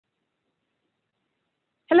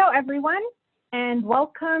Hello, everyone, and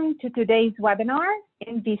welcome to today's webinar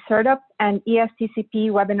in the CERTUP and ESTCP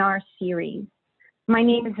webinar series. My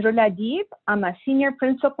name is Rula Deeb. I'm a senior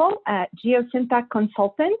principal at Geosyntac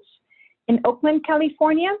Consultants in Oakland,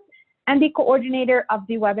 California, and the coordinator of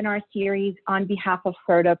the webinar series on behalf of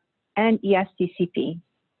CERTUP and ESTCP.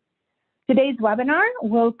 Today's webinar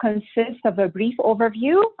will consist of a brief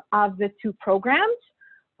overview of the two programs,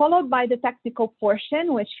 followed by the technical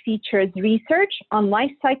portion, which features research on life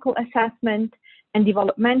cycle assessment and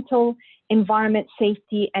developmental, environment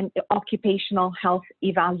safety, and occupational health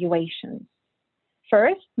evaluations.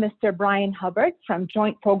 First, Mr. Brian Hubbard from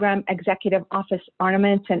Joint Program Executive Office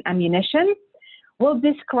Armaments and Ammunition will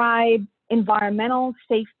describe environmental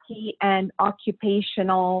safety and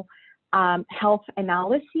occupational health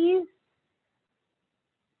analyses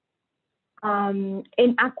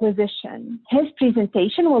in acquisition. His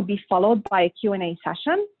presentation will be followed by a Q&A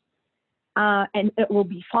session, and it will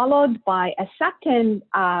be followed by a second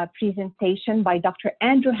presentation by Dr.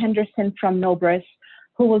 Andrew Henderson from Noblis,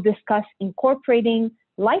 who will discuss incorporating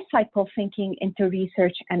life cycle thinking into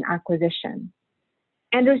research and acquisition.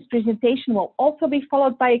 Andrew's presentation will also be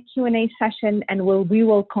followed by a Q&A session, and we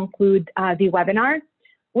will conclude the webinar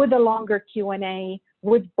with a longer Q&A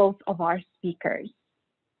with both of our speakers.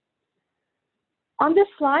 On this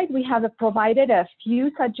slide, we have provided a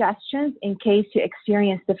few suggestions in case you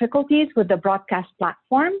experience difficulties with the broadcast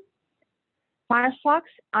platform. Firefox,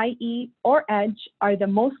 IE, or Edge are the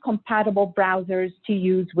most compatible browsers to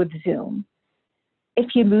use with Zoom.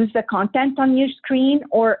 If you lose the content on your screen,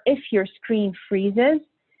 or if your screen freezes,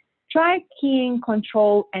 try keying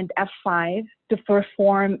Control and F5 to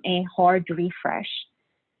perform a hard refresh.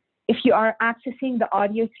 If you are accessing the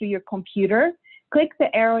audio through your computer, click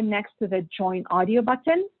the arrow next to the Join Audio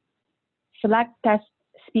button, select Test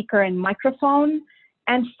Speaker and Microphone,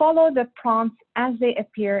 and follow the prompts as they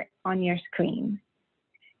appear on your screen.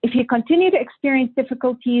 If you continue to experience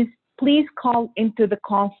difficulties, please call into the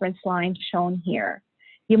conference line shown here.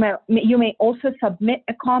 You may also submit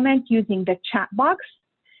a comment using the chat box.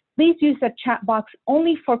 Please use the chat box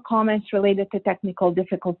only for comments related to technical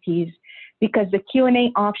difficulties, because the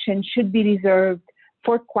Q&A option should be reserved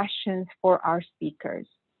for questions for our speakers.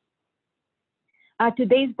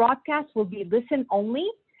 Today's broadcast will be listen only.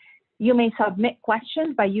 You may submit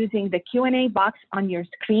questions by using the Q&A box on your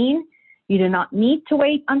screen. You do not need to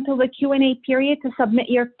wait until the Q&A period to submit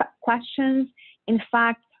your questions. In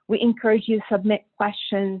fact, we encourage you to submit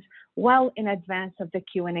questions well in advance of the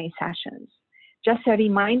Q&A sessions. Just a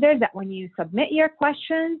reminder that when you submit your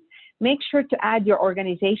questions, make sure to add your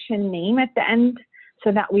organization name at the end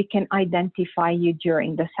so that we can identify you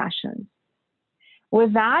during the session.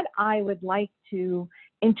 With that, I would like to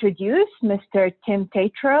introduce Mr. Tim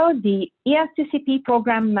Tatro, the ESTCP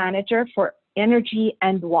Program Manager for Energy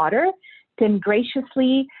and Water. Tim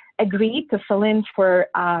graciously agreed to fill in for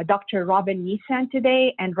Dr. Robin Nisan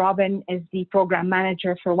today, and Robin is the Program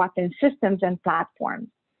Manager for Weapon Systems and Platforms.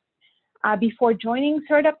 Before joining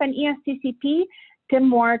CERTUP and ESTCP, Tim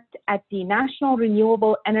worked at the National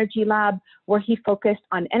Renewable Energy Lab, where he focused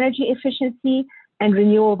on energy efficiency and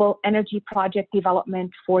renewable energy project development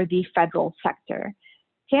for the federal sector.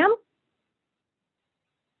 Tim?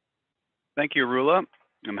 Thank you, Rula.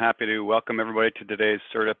 I'm happy to welcome everybody to today's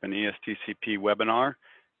CERTUP and ESTCP webinar.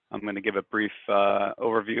 I'm going to give a brief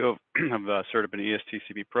overview of CERTUP and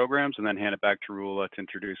ESTCP programs, and then hand it back to Rula to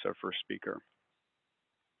introduce our first speaker.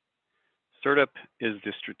 CERTUP is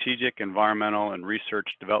the Strategic Environmental and Research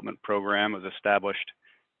Development Program. It was established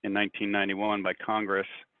in 1991 by Congress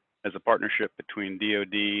as a partnership between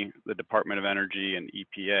DoD, the Department of Energy, and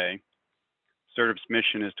EPA. CERTUP's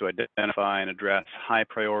mission is to identify and address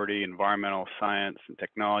high-priority environmental science and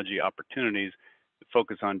technology opportunities that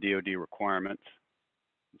focus on DoD requirements.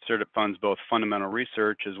 CERTUP funds both fundamental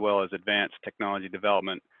research as well as advanced technology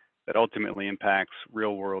development that ultimately impacts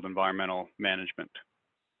real-world environmental management.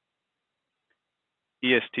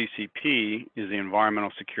 ESTCP is the Environmental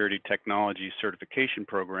Security Technology Certification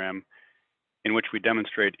Program in which we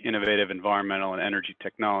demonstrate innovative environmental and energy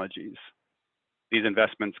technologies. These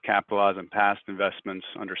investments capitalize on past investments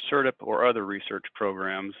under CERTUP or other research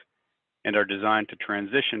programs and are designed to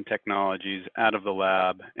transition technologies out of the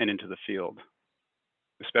lab and into the field.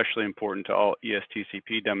 Especially important to all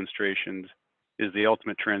ESTCP demonstrations is the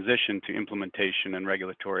ultimate transition to implementation and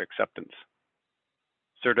regulatory acceptance.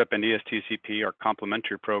 CERTUP and ESTCP are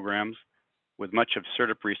complementary programs, with much of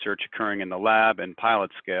CERTUP research occurring in the lab and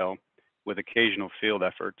pilot scale, with occasional field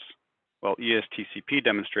efforts, while ESTCP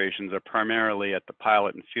demonstrations are primarily at the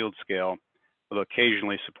pilot and field scale, although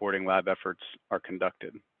occasionally supporting lab efforts are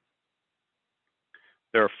conducted.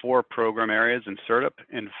 There are 4 program areas in CERTIP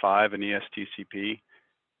and 5 in ESTCP.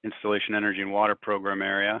 Installation Energy and Water program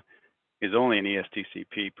area is only an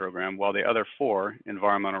ESTCP program, while the other 4,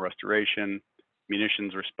 environmental restoration,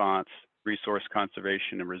 munitions response, resource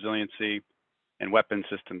conservation and resiliency, and weapon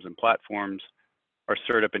systems and platforms, are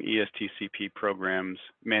CERTIP and ESTCP programs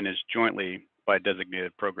managed jointly by a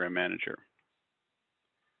designated program manager.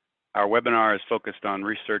 Our webinar is focused on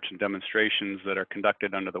research and demonstrations that are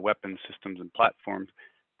conducted under the Weapons Systems and Platforms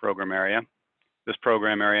program area. This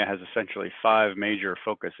program area has essentially 5 major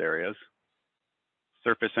focus areas: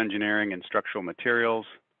 surface engineering and structural materials,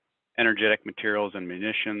 energetic materials and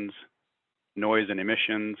munitions, noise and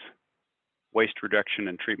emissions, waste reduction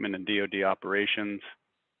and treatment and DoD operations,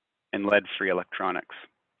 and lead-free electronics.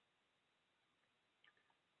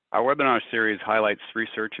 Our webinar series highlights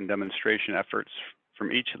research and demonstration efforts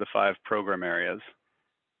from each of the 5 program areas.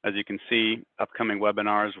 As you can see, upcoming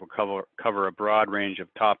webinars will cover a broad range of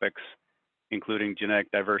topics, including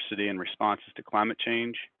genetic diversity and responses to climate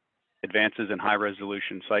change, advances in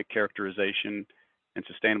high-resolution site characterization, and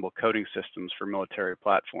sustainable coating systems for military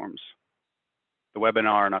platforms. The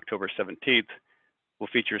webinar on October 17th will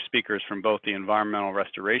feature speakers from both the environmental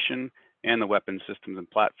restoration and the weapons systems and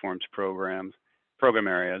platforms program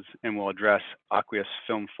areas, and will address aqueous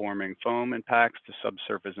film forming foam impacts to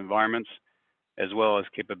subsurface environments, as well as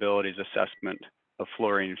capabilities assessment of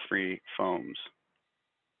fluorine-free foams.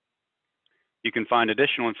 You can find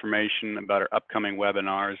additional information about our upcoming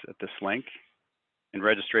webinars at this link, and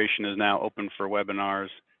registration is now open for webinars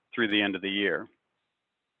through the end of the year.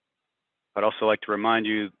 I'd also like to remind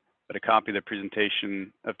you that a copy of the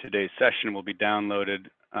presentation of today's session will be downloaded,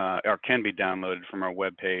 or can be downloaded from our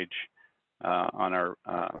webpage on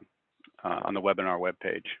the webinar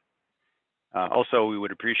webpage. Also, we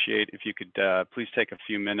would appreciate if you could please take a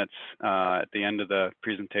few minutes at the end of the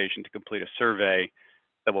presentation to complete a survey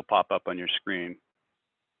that will pop up on your screen.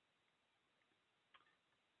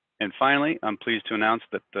 And finally, I'm pleased to announce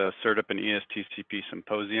that the CERTIP and ESTCP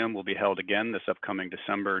Symposium will be held again this upcoming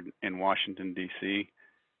December in Washington, D.C.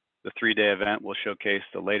 The 3-day event will showcase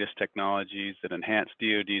the latest technologies that enhance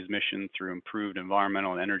DoD's mission through improved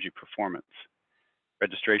environmental and energy performance.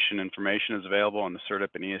 Registration information is available on the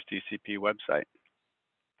CERTIP and ESTCP website.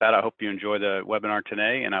 With that, I hope you enjoy the webinar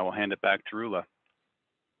today, and I will hand it back to Rula.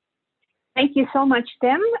 Thank you so much,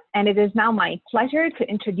 Tim. And it is now my pleasure to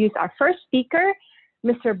introduce our first speaker,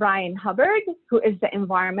 Mr. Brian Hubbard, who is the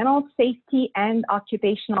Environmental Safety and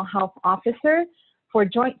Occupational Health Officer for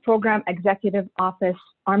Joint Program Executive Office,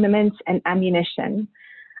 Armaments and Ammunition.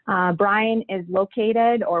 Brian is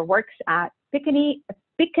located or works at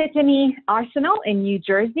Picatinny Arsenal in New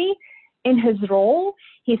Jersey. In his role,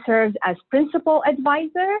 he serves as Principal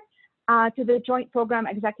Advisor to the Joint Program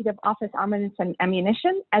Executive Office, Armaments and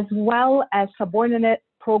Ammunition, as well as subordinate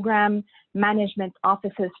program management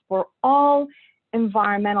offices for all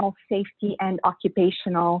environmental safety and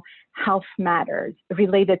occupational health matters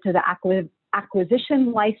related to the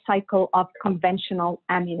acquisition life cycle of conventional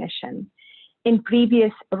ammunition. In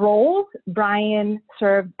previous roles, Brian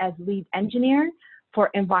served as lead engineer for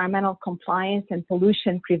environmental compliance and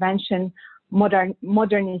pollution prevention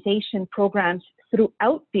modernization programs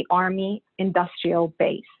throughout the Army industrial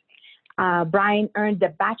base. Brian earned a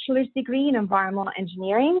bachelor's degree in environmental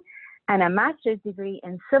engineering and a master's degree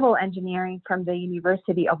in civil engineering from the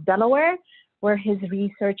University of Delaware, where his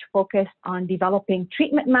research focused on developing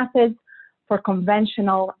treatment methods for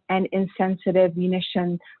conventional and insensitive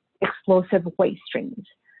munition explosive waste streams.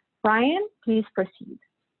 Brian, please proceed.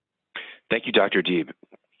 Thank you, Dr. Deeb.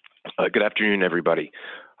 Good afternoon, everybody.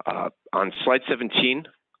 On slide 17,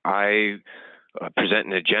 I present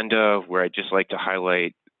an agenda where I'd just like to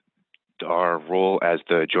highlight our role as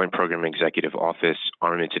the Joint Program Executive Office,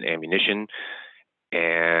 Armaments and Ammunition,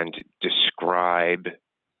 and describe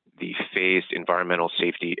the phased environmental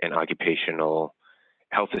safety and occupational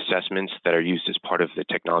health assessments that are used as part of the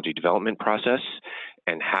technology development process,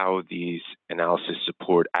 and how these analyses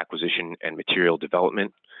support acquisition and material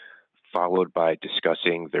development, followed by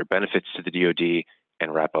discussing their benefits to the DoD,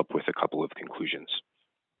 and wrap up with a couple of conclusions.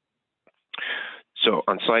 So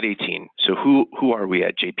on slide 18, so who are we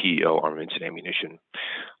at JPEO Armaments and Ammunition?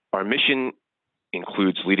 Our mission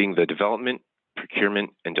includes leading the development,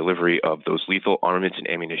 procurement, and delivery of those lethal armaments and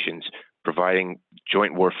ammunitions, providing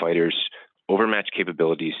joint warfighters overmatched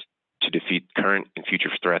capabilities to defeat current and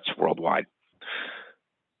future threats worldwide.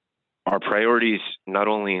 Our priorities not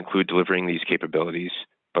only include delivering these capabilities,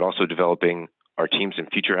 but also developing our teams and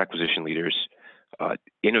future acquisition leaders,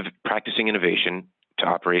 practicing innovation to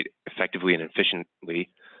operate effectively and efficiently,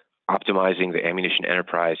 optimizing the ammunition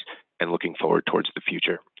enterprise, and looking forward towards the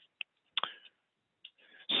future.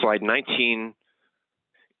 Slide 19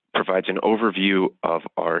 provides an overview of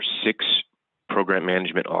our 6 program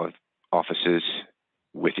management offices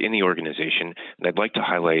within the organization, and I'd like to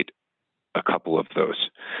highlight a couple of those.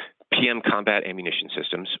 PM Combat Ammunition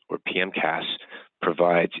Systems, or PMCAS,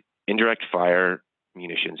 provides indirect fire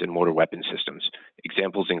munitions and mortar weapon systems.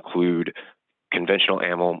 Examples include conventional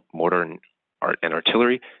ammo, mortar and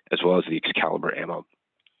artillery, as well as the Excalibur ammo.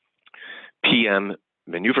 PM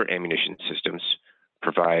Maneuver Ammunition Systems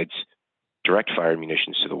provides direct fire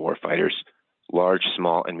munitions to the warfighters, large,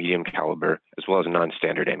 small, and medium caliber, as well as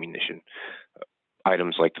non-standard ammunition,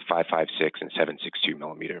 items like the 5.56 and 7.62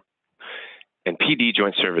 millimeter. And PD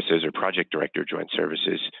Joint Services, or Project Director Joint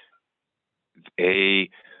Services, they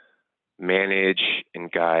manage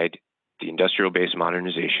and guide the industrial base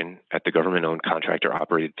modernization at the government-owned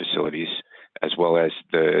contractor-operated facilities, as well as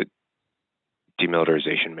the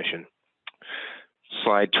demilitarization mission.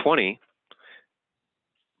 Slide 20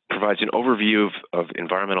 provides an overview of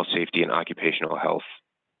environmental safety and occupational health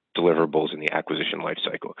deliverables in the acquisition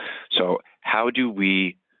lifecycle. So how do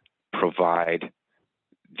we provide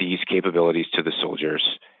these capabilities to the soldiers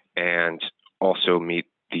and also meet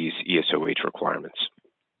these ESOH requirements?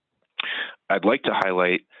 I'd like to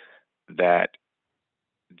highlight that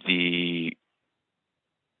the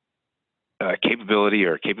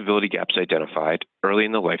capability gaps identified early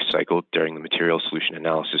in the life cycle during the material solution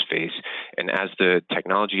analysis phase, and as the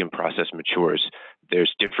technology and process matures,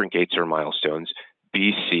 there's different gates or milestones,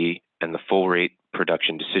 B, C, and the full rate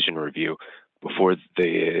production decision review before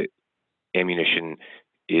the ammunition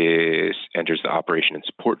enters the operation and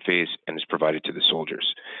support phase and is provided to the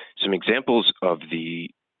soldiers. Some examples of the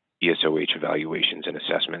ESOH evaluations and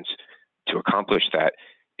assessments to accomplish that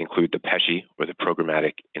include the PESHI, or the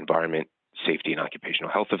Programmatic Environment, Safety, and Occupational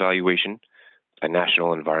Health Evaluation, a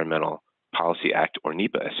National Environmental Policy Act, or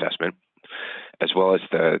NEPA assessment, as well as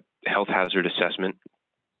the Health Hazard Assessment,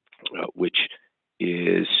 which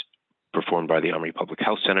is performed by the Army Public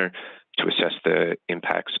Health Center to assess the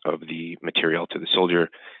impacts of the material to the soldier,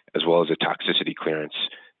 as well as a toxicity clearance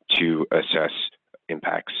to assess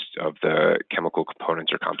impacts of the chemical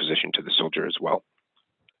components or composition to the soldier as well.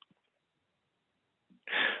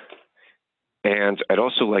 And I'd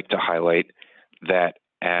also like to highlight that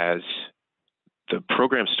as the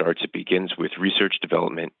program starts, it begins with research,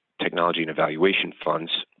 development, technology, and evaluation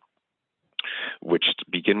funds, which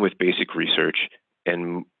begin with basic research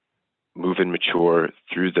and move and mature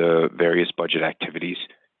through the various budget activities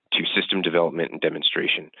to system development and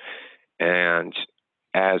demonstration. And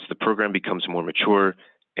as the program becomes more mature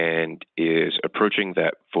and is approaching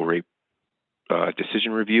that full rate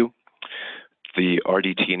decision review, the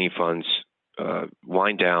RDT&E funds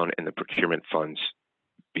wind down and the procurement funds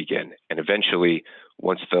begin. And eventually,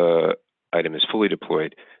 once the item is fully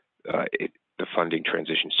deployed, the funding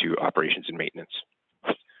transitions to operations and maintenance.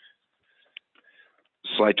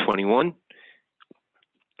 Slide 21.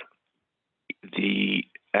 The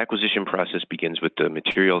acquisition process begins with the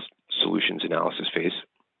materials solutions analysis phase.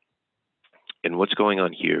 And what's going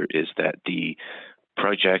on here is that the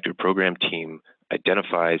project or program team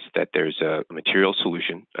identifies that there's a material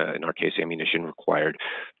solution, in our case ammunition, required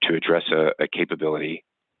to address a capability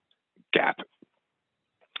gap.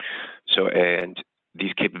 So, and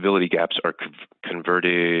these capability gaps are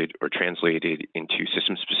converted or translated into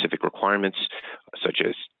system-specific requirements, such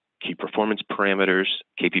as key performance parameters,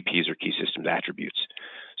 KPPs, or key systems attributes.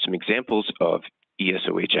 Some examples of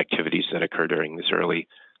ESOH activities that occur during this early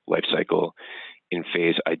life cycle in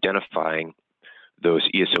phase: identifying those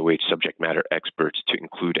ESOH subject matter experts to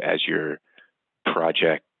include as your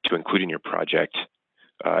project, to include in your project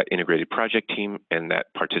integrated project team and that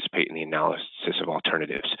participate in the analysis of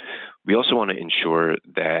alternatives. We also want to ensure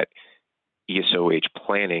that ESOH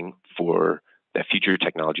planning for that future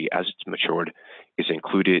technology as it's matured is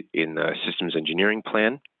included in the systems engineering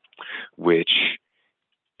plan, which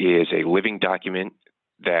is a living document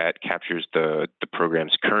that captures the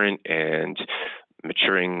program's current and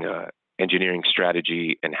maturing engineering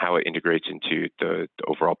strategy and how it integrates into the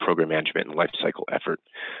overall program management and lifecycle effort.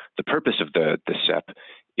 The purpose of the SEP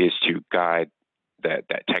is to guide that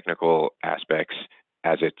technical aspects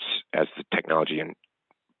as the technology and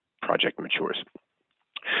project matures.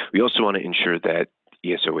 We also want to ensure that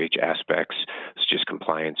ESOH aspects, such as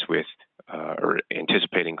compliance with or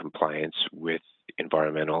anticipating compliance with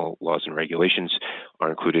environmental laws and regulations,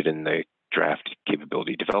 are included in the draft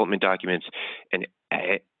capability development documents and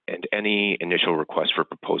any initial requests for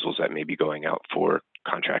proposals that may be going out for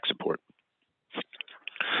contract support.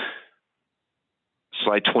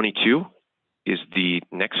 Slide 22 is the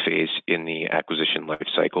next phase in the acquisition life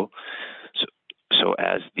cycle. So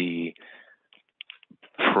as the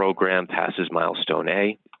program passes milestone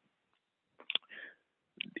A,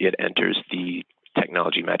 it enters the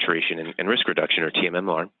technology maturation and risk reduction, or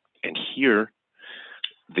TMMR. And here,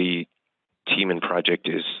 the team and project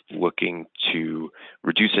is looking to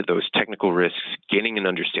reduce those technical risks, gaining an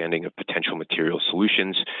understanding of potential material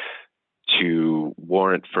solutions to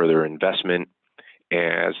warrant further investment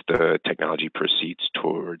as the technology proceeds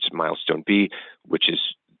towards milestone B, which is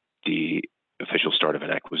the official start of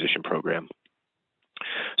an acquisition program.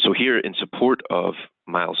 So here, in support of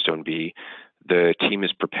milestone B, the team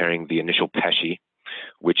is preparing the initial PESHI,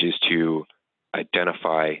 which is to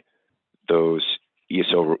identify those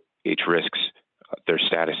ESOH risks, their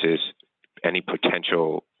statuses, any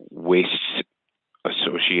potential wastes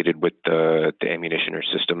associated with the ammunition or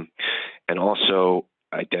system, and also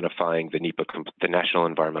identifying the NEPA, the National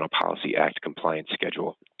Environmental Policy Act compliance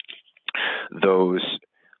schedule. Those,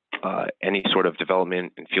 any sort of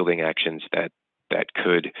development and fielding actions that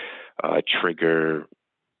could trigger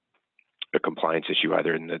a compliance issue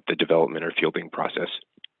either in the development or fielding process.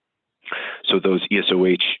 So those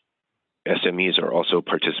ESOH SMEs are also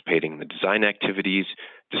participating in the design activities,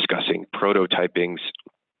 discussing prototypings,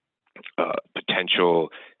 potential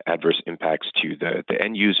adverse impacts to the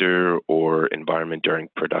end user or environment during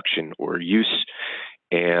production or use.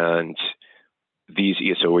 And these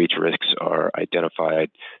ESOH risks are identified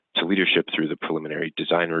to leadership through the preliminary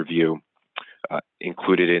design review,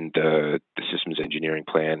 included in the systems engineering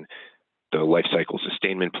plan, the lifecycle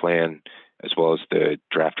sustainment plan, as well as the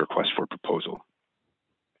draft request for proposal.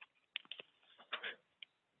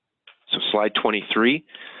 So slide 23,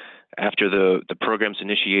 after the program's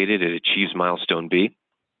initiated, it achieves milestone B.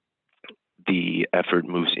 The effort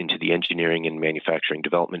moves into the engineering and manufacturing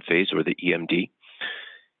development phase, or the EMD.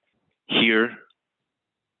 Here,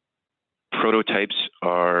 prototypes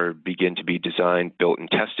begin to be designed, built, and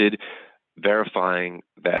tested, verifying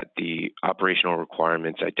that the operational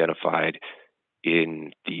requirements identified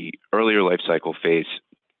in the earlier life cycle phase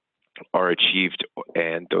are achieved,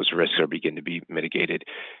 and those risks are begin to be mitigated.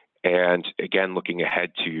 And again, looking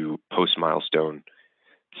ahead to post-milestone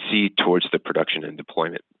C towards the production and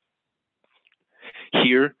deployment.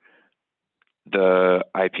 Here, the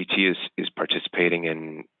IPT is participating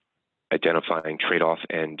in identifying trade-off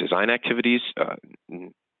and design activities.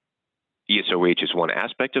 ESOH is one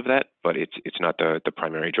aspect of that, but it's not the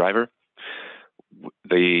primary driver.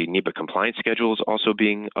 The NEPA compliance schedule is also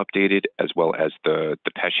being updated, as well as the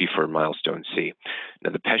PESHI for milestone C.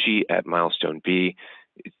 Now, the PESHI at milestone B,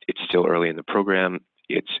 it's still early in the program.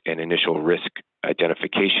 It's an initial risk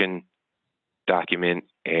identification document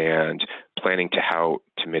and planning to how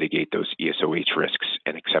to mitigate those ESOH risks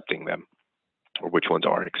and accepting them, or which ones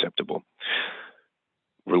are acceptable.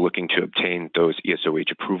 We're looking to obtain those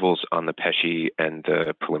ESOH approvals on the PESHI and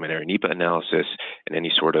the preliminary NEPA analysis and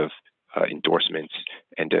any sort of endorsements.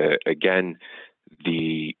 And again,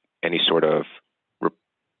 any sort of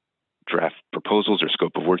draft proposals or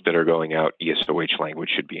scope of work that are going out, ESOH language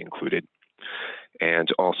should be included. And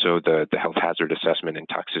also the health hazard assessment and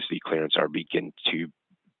toxicity clearance are begin to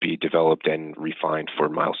be developed and refined for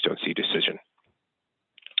milestone C decision.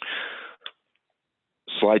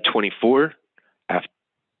 Slide 24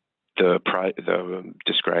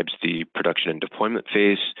 describes the production and deployment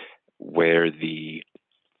phase, where the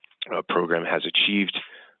program has achieved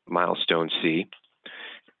milestone C,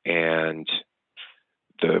 and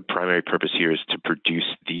the primary purpose here is to produce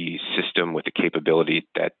the system with the capability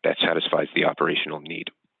that satisfies the operational need.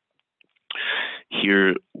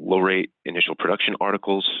 Here, low-rate initial production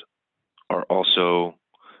articles are also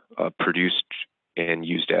produced and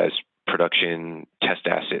used as production test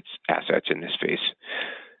assets in this phase.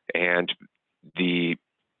 And the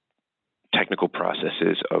technical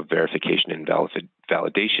processes of verification and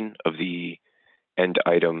validation of the end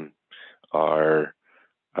item are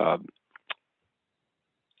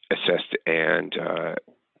assessed and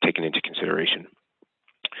taken into consideration.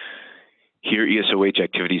 Here, ESOH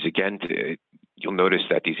activities, again, you'll notice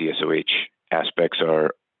that these ESOH aspects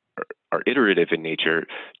are iterative in nature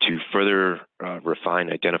to further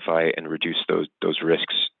refine, identify, and reduce those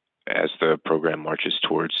risks as the program marches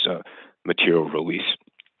towards material release.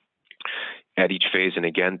 At each phase, and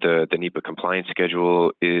again, the NEPA compliance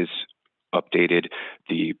schedule is updated.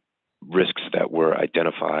 The risks that were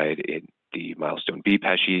identified in the milestone B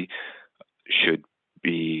PESHI should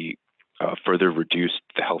be further reduced.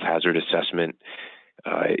 The health hazard assessment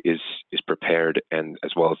is prepared, and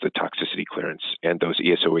as well as the toxicity clearance, and those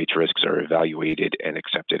ESOH risks are evaluated and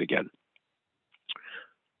accepted again.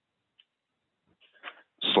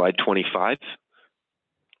 Slide 25.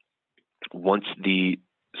 Once the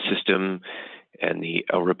system and the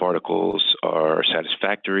LRIP articles are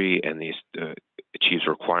satisfactory and these achieves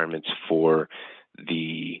requirements for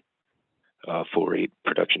the full rate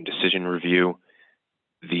production decision review.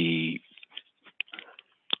 The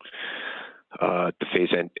phase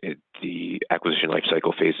end, the acquisition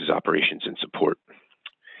lifecycle phase is operations and support.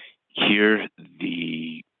 Here,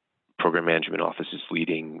 the Program Management Office is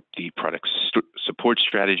leading the product support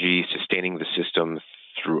strategy, sustaining the system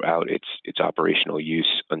throughout its operational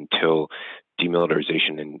use until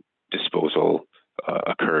demilitarization and disposal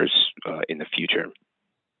occurs in the future.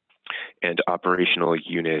 And operational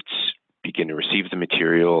units begin to receive the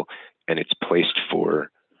material, and it's placed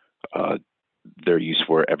for their use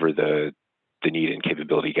wherever the need and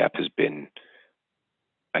capability gap has been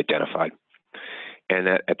identified. And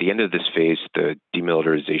at the end of this phase, the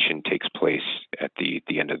demilitarization takes place at the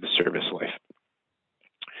end of the service life.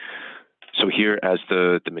 So here, as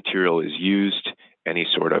the material is used, any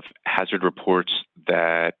sort of hazard reports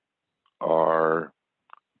that are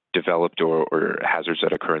developed or hazards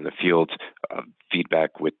that occur in the field,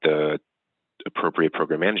 feedback with the appropriate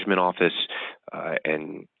program management office,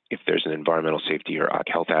 and if there's an environmental safety or OC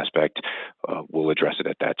health aspect, we'll address it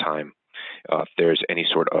at that time. If there's any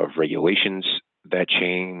sort of regulations that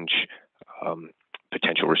change,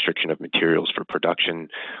 potential restriction of materials for production,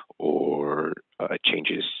 or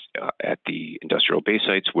changes at the industrial base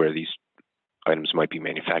sites where these items might be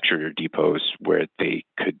manufactured, or depots where they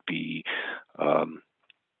could be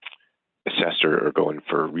assessed or go in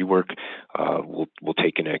for rework, we'll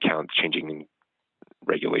take into account changing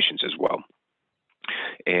regulations as well.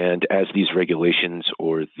 And as these regulations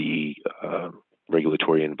or the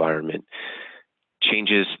regulatory environment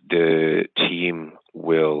changes, the team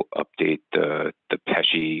will update the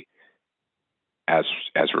PESHI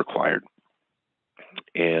as required.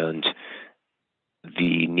 And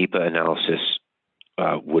the NEPA analysis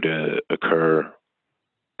would occur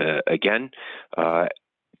again,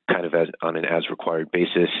 kind of on an as required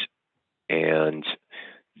basis, and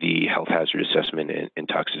the health hazard assessment and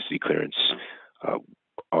toxicity clearance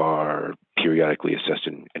are periodically assessed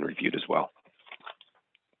and reviewed as well.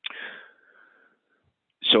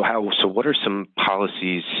 So what are some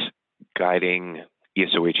policies guiding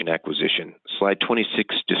ESOH and acquisition? Slide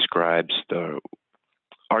 26 describes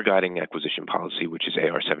our guiding acquisition policy, which is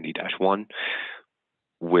AR 70-1,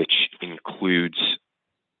 which includes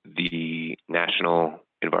the National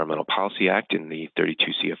Environmental Policy Act in the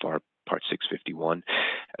 32 CFR Part 651,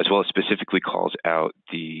 as well as specifically calls out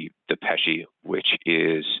the PESHI, which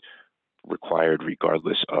is required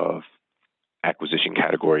regardless of acquisition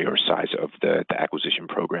category or size of the acquisition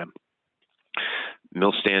program.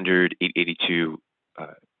 MIL Standard 882,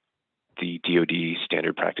 the DoD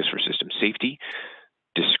Standard Practice for System Safety,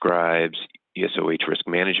 describes ESOH risk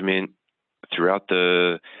management throughout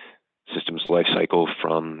the system's life cycle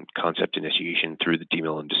from concept initiation through the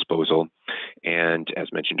demil and disposal. And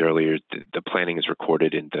as mentioned earlier, the planning is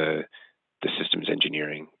recorded in the systems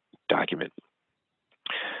engineering document.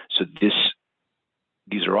 So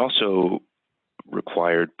these are also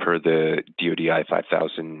required per the DoD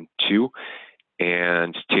I-5002,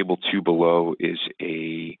 and table 2 below is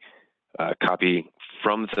a copy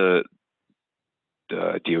from the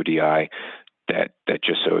DoDI that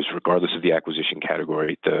just shows, regardless of the acquisition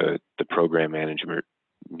category, the program management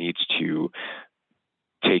needs to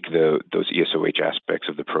take those ESOH aspects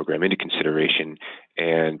of the program into consideration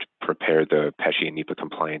and prepare the PESHI and NEPA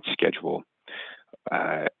compliance schedule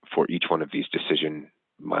for each one of these decision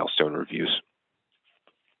milestone reviews.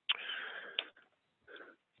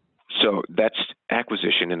 So that's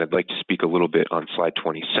acquisition, and I'd like to speak a little bit on slide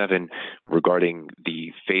 27 regarding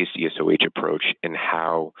the phased ESOH approach and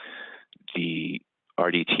how the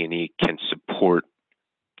RDT&E can support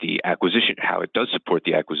the acquisition, how it does support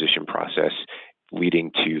the acquisition process leading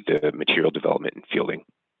to the material development and fielding.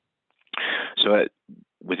 So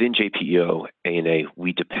within JPEO ANA,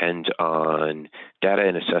 we depend on data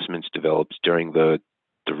and assessments developed during the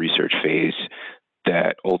research phase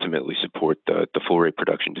that ultimately support the full rate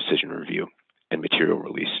production decision review and material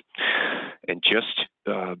release. And just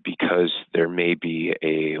because there may be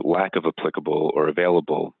a lack of applicable or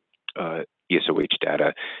available ESOH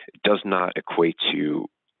data does not equate to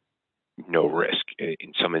no risk.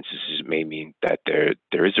 In some instances, it may mean that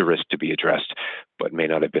there is a risk to be addressed, but may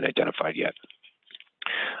not have been identified yet.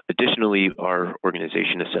 Additionally, our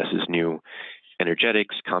organization assesses new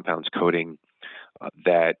energetics, compounds, coating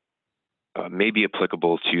that may be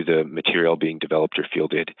applicable to the material being developed or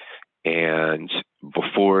fielded. And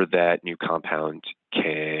before that new compound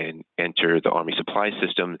can enter the Army supply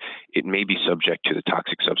system, it may be subject to the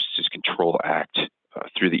Toxic Substances Control Act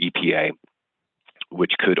through the EPA,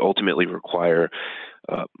 which could ultimately require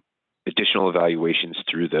additional evaluations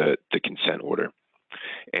through the consent order.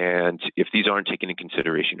 And if these aren't taken into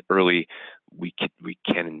consideration early, we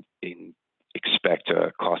can expect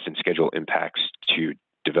cost and schedule impacts to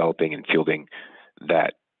developing and fielding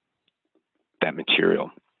that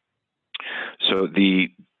material. So the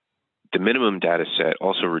minimum data set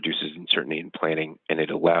also reduces uncertainty in planning, and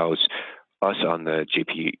it allows us on the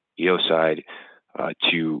JPEO side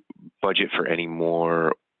to budget for any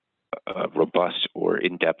more robust or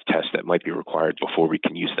in-depth tests that might be required before we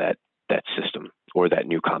can use that system or that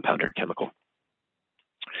new compound or chemical.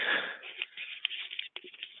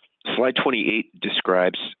 Slide 28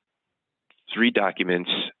 describes 3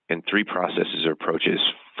 documents and 3 processes or approaches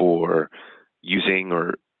for using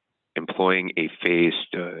or employing a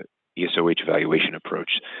phased ESOH evaluation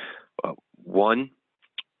approach. One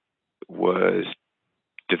was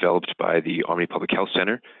developed by the Army Public Health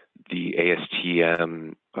Center, the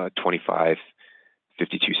ASTM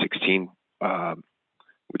 255216,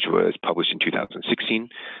 which was published in 2016,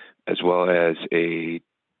 as well as a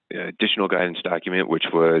additional guidance document, which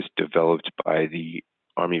was developed by the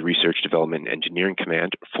Army Research Development and Engineering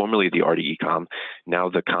Command, formerly the RDECOM, now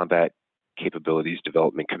the Combat Capabilities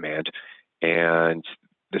Development Command, and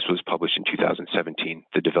this was published in 2017,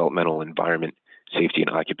 the Developmental Environment, Safety and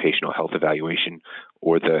Occupational Health Evaluation,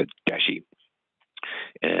 or the DESHE.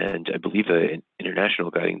 And I believe an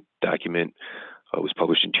international guiding document was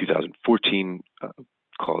published in 2014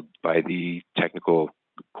 called by the Technical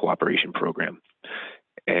Cooperation Program.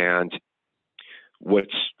 And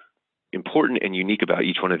what's important and unique about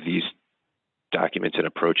each one of these documents and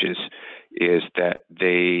approaches is that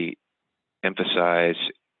they emphasize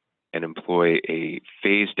and employ a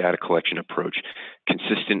phased data collection approach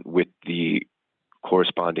consistent with the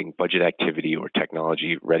corresponding budget activity or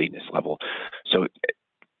technology readiness level. So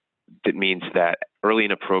that means that early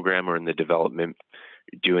in a program or in the development,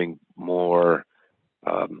 doing more,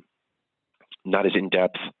 not as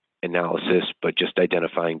in-depth analysis, but just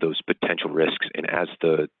identifying those potential risks. And as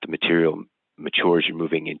the material matures, you're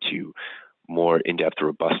moving into more in-depth,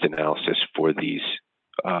 robust analysis for these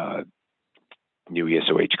new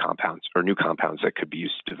ESOH compounds or new compounds that could be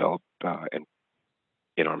used to develop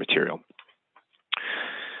in our material.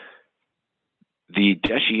 The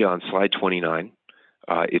DESHE on slide 29,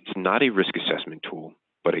 it's not a risk assessment tool,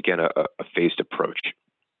 but again, a phased approach.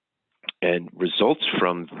 And results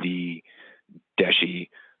from the DESHE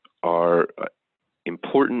are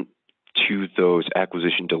important to those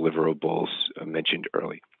acquisition deliverables mentioned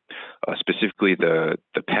early, specifically the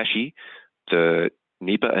PESHE, the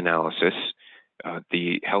NEPA analysis,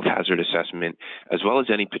 the health hazard assessment, as well as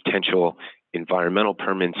any potential environmental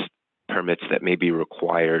permits that may be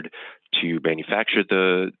required to manufacture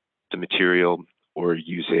the material or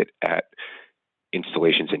use it at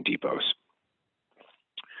installations and depots.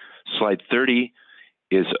 Slide 30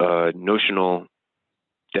 is a notional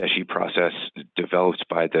DESHE process developed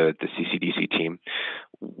by the CCDC team,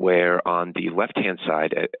 where on the left-hand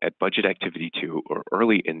side at budget activity 2 or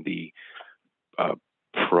early in the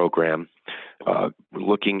program, we're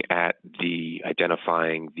looking at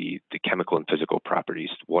identifying the chemical and physical properties,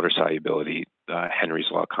 water solubility,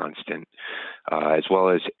 Henry's law constant, as well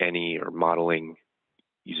as any or modeling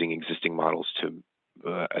using existing models to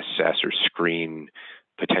assess or screen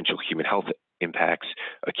potential human health impacts,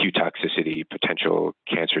 acute toxicity, potential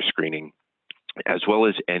cancer screening, as well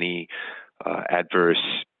as any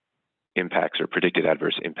adverse impacts or predicted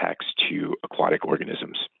adverse impacts to aquatic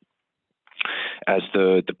organisms. As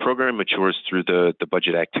the program matures through the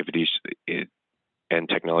budget activities and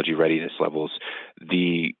technology readiness levels,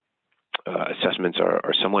 the assessments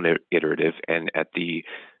are somewhat iterative, and at the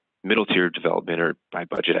middle tier of development or by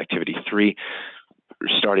budget activity 3,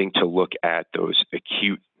 we're starting to look at those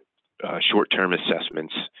acute short-term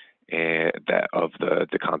assessments of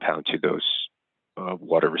the compound to those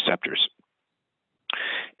water receptors.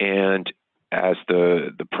 And as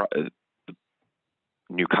the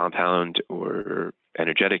new compound or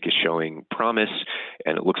energetic is showing promise,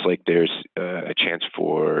 and it looks like there's a chance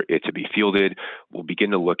for it to be fielded, we'll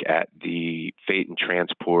begin to look at the fate and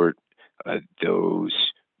transport,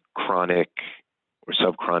 those chronic or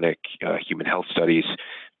subchronic human health studies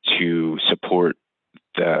to support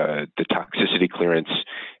the toxicity clearance,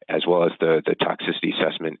 as well as the toxicity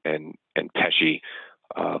assessment and PESHE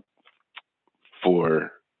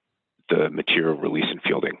for the material release and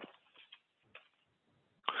fielding.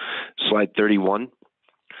 Slide 31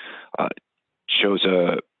 shows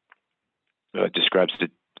describes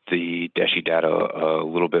the DESHE data a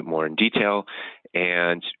little bit more in detail,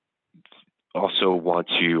 and also want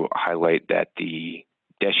to highlight that the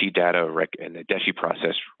DESHI data and the DESHI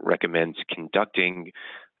process recommends conducting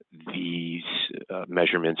these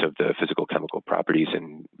measurements of the physical chemical properties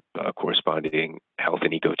and corresponding health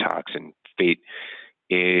and ecotox and fate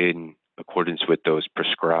in accordance with those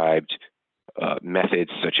prescribed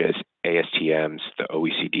methods such as ASTMs, the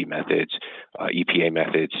OECD methods, EPA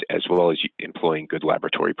methods, as well as employing good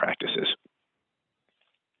laboratory practices.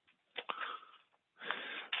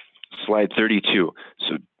 Slide 32.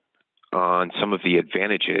 So on some of the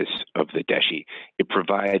advantages of the DESHI, it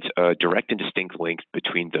provides a direct and distinct link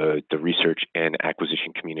between the research and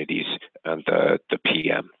acquisition communities and the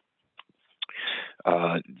PM.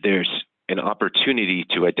 There's an opportunity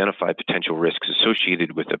to identify potential risks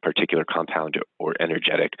associated with a particular compound or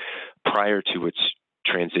energetic prior to its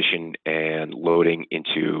transition and loading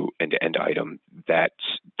into an end item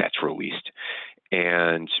that's released.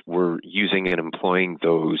 And we're using and employing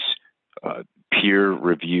those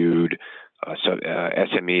peer-reviewed,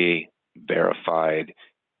 SME verified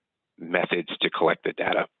methods to collect the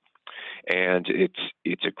data. And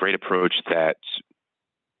it's a great approach that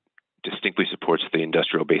distinctly supports the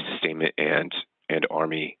industrial-based sustainment and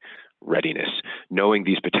Army readiness. Knowing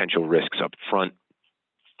these potential risks up front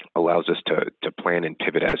allows us to plan and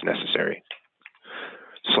pivot as necessary.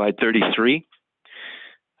 Slide 33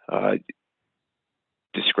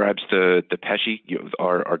 describes the PESHI,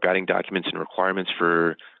 our guiding documents and requirements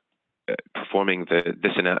for performing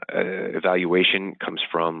this evaluation comes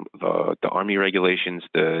from the Army regulations,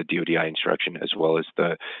 the DODI instruction, as well as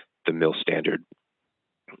the MIL standard.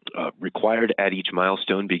 Required at each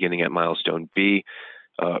milestone, beginning at milestone B,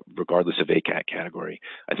 regardless of ACAT category.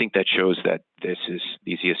 I think that shows that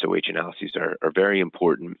these ESOH analyses are very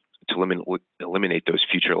important to eliminate those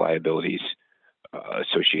future liabilities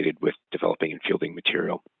associated with developing and fielding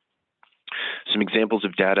material. Some examples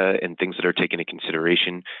of data and things that are taken into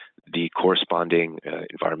consideration: the corresponding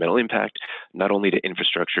environmental impact, not only to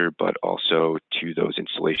infrastructure, but also to those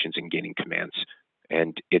installations and gaining commands.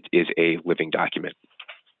 And it is a living document.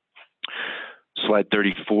 Slide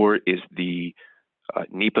 34 is the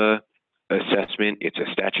NEPA assessment. It's a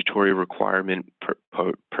statutory requirement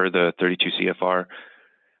per the 32 CFR.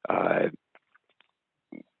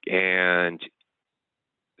 And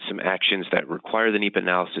some actions that require the NEPA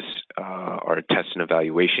analysis are test and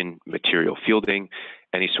evaluation, material fielding,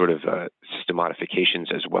 any sort of system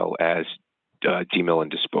modifications, as well as demil and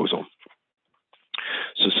disposal.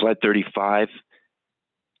 So slide 35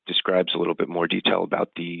 describes a little bit more detail about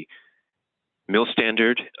the MIL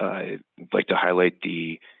standard. I'd like to highlight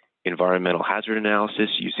the environmental hazard analysis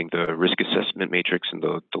using the risk assessment matrix in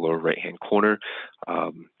the lower right-hand corner.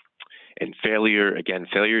 And failure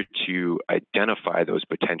to identify those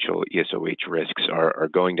potential ESOH risks are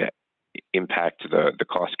going to impact the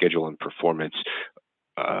cost, schedule, and performance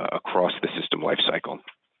across the system lifecycle.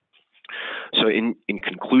 So in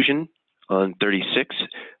conclusion, on 36,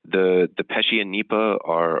 the PESHI and NEPA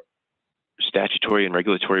are statutory and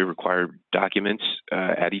regulatory required documents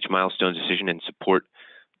at each milestone decision and support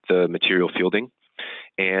the material fielding.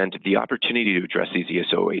 And the opportunity to address these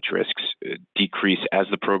ESOH risks decrease as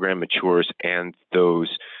the program matures and those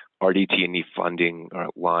RDT&E funding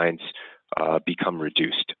lines become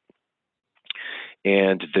reduced.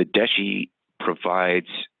 And the DESHI provides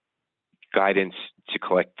guidance to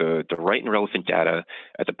collect the right and relevant data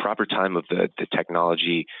at the proper time of the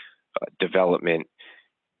technology development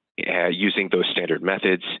using those standard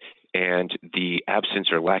methods, and the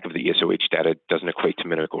absence or lack of the ESOH data doesn't equate to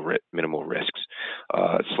minimal risks.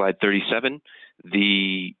 Slide 37,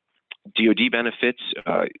 the DoD benefits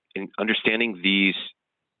in understanding these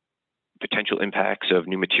potential impacts of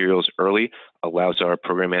new materials early allows our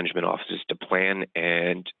program management offices to plan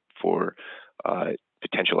and for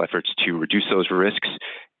potential efforts to reduce those risks.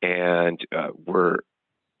 And we're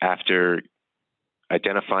after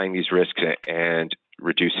identifying these risks and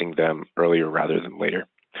reducing them earlier rather than later.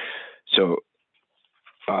 So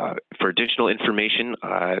for additional information,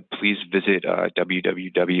 please visit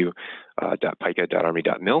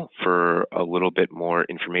www.pica.army.mil for a little bit more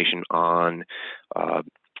information on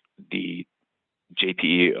the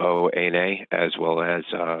JPEO ANA as well as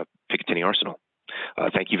Picatinny Arsenal.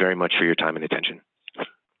 Thank you very much for your time and attention.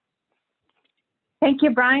 Thank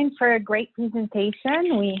you, Brian, for a great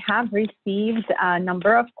presentation. We have received a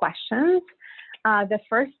number of questions. The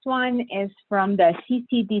first one is from the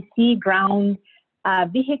CCDC Ground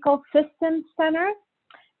Vehicle Systems Center,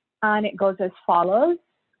 and it goes as follows.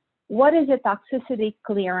 What is a toxicity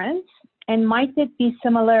clearance, and might it be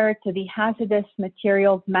similar to the Hazardous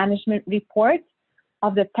Materials Management Report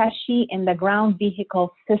of the PESHI in the Ground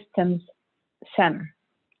Vehicle Systems Center?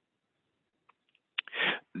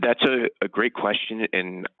 That's a great question,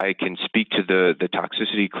 and I can speak to the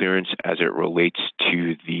toxicity clearance as it relates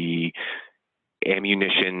to the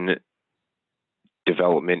ammunition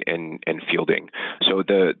development and fielding. So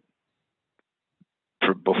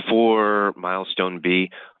before milestone B,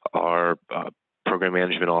 our program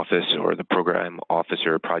management office or the program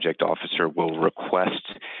officer or project officer will request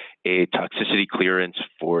a toxicity clearance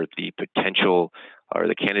for the potential or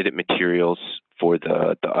the candidate materials for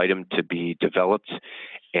the item to be developed,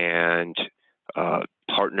 and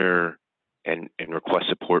partner and request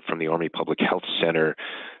support from the Army Public Health Center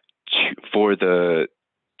for the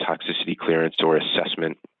toxicity clearance or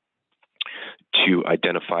assessment to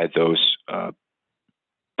identify those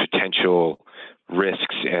potential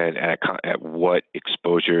risks and at what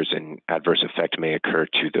exposures and adverse effect may occur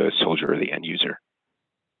to the soldier or the end user.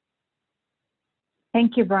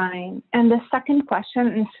 Thank you, Brian. And the second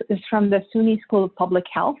question is from the SUNY School of Public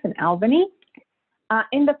Health in Albany.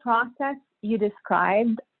 In the process you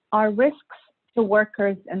described, are risks to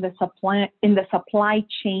workers in the supply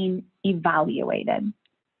chain evaluated?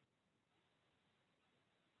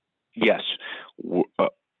 Yes.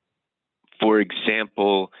 For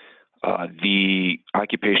example, the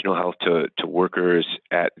occupational health to workers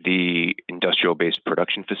at the industrial-based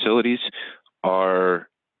production facilities are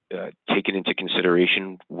taken into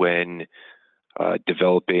consideration when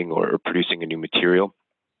developing or producing a new material.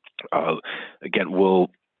 Again, we'll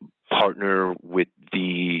partner with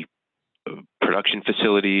the production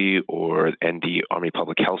facility and the Army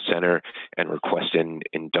Public Health Center and request an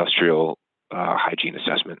industrial hygiene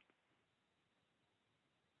assessment.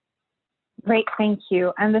 Great, thank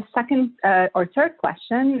you. And the second or third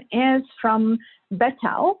question is from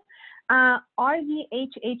Betel. Are the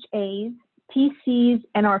HHAs, TCs,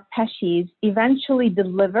 and our PESHs eventually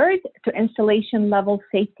delivered to installation level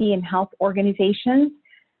safety and health organizations,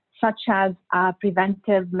 such as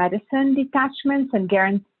preventive medicine detachments and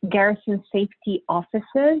garrison safety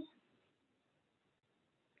offices?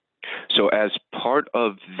 So as part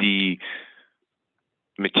of the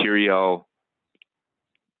material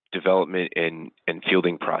development and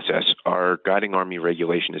fielding process, our guiding Army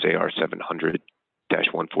regulation is AR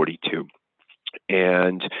 700-142.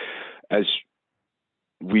 And as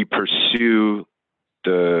we pursue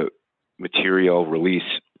the material release,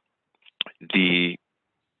 the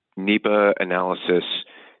NEPA analysis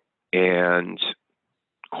and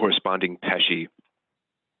corresponding PESHI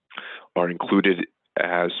are included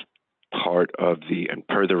as part of the, and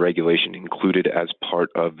per the regulation, included as part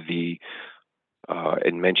of the,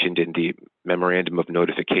 and mentioned in the memorandum of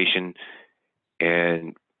notification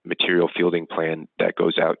and material fielding plan that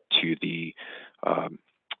goes out to the,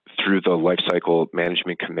 through the lifecycle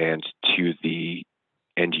management command to the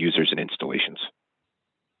end users and installations.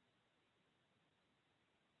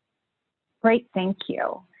 Great, thank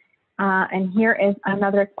you. And here is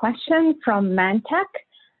another question from Mantech.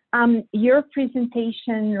 Your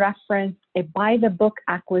presentation referenced a by-the-book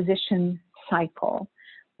acquisition cycle.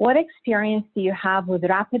 What experience do you have with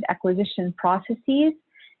rapid acquisition processes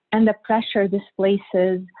and the pressure this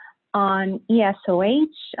places on ESOH,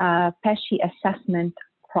 PESHI assessment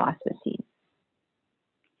processes?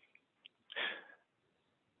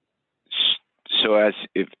 So as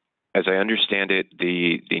I understand it,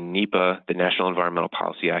 the NEPA, the National Environmental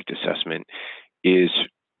Policy Act assessment, is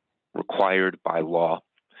required by law.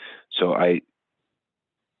 So I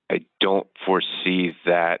don't foresee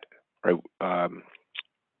that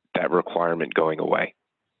that requirement going away.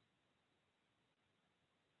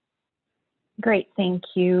 Great, thank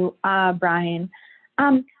you, Brian.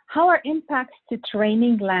 How are impacts to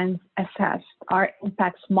training lands assessed? Are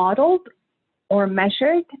impacts modeled or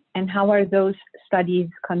measured, and how are those studies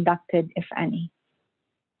conducted, if any?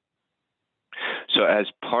 So as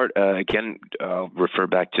part, again, I'll refer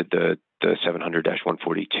back to the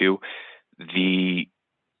 700-142, the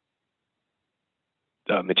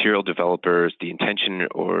material developers, the intention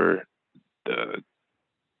or the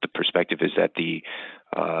perspective is that the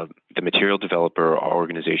material developer or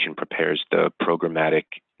organization prepares the programmatic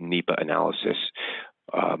NEPA analysis,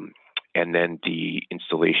 and then the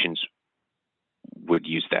installations would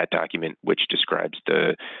use that document, which describes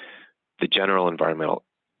the general environmental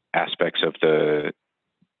aspects of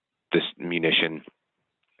this munition,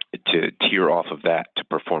 to tier off of that to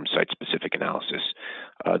perform site-specific analysis.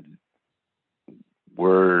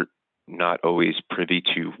 We're not always privy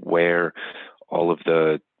to where all of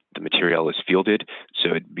the material is fielded, so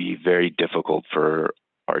it'd be very difficult for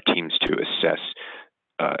our teams to assess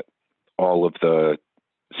all of the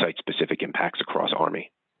site-specific impacts across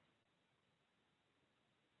Army.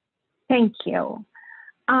 Thank you.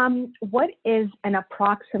 What is an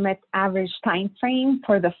approximate average time frame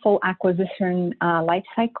for the full acquisition life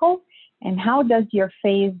cycle? And how does your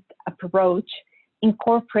phased approach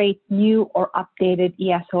incorporate new or updated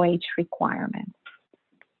ESOH requirements?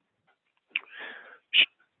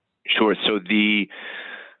 Sure. So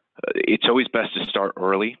it's always best to start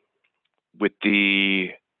early with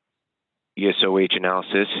the ESOH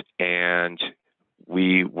analysis, and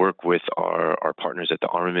we work with our partners at the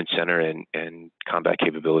Armaments Center and Combat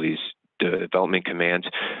Capabilities Development Command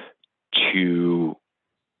to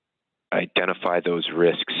identify those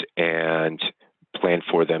risks and plan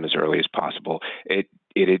for them as early as possible. It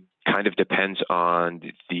kind of depends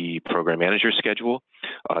on the program manager's schedule.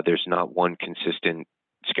 There's not one consistent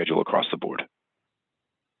schedule across the board.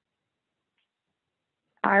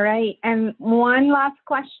 All right, and one last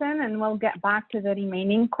question, and we'll get back to the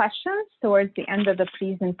remaining questions towards the end of the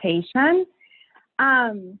presentation.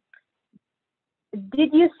 Did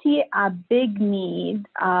you see a big need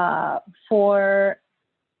for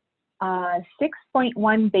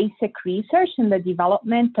 6.1 basic research in the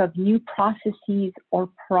development of new processes or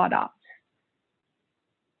products?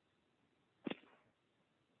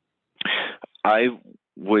 I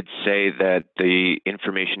would say that the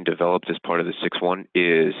information developed as part of the 6.1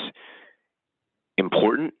 is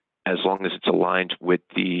important as long as it's aligned with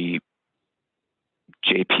the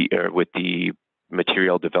JP or with the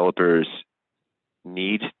material developers'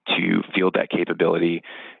 need to field that capability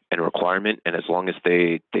and requirement, and as long as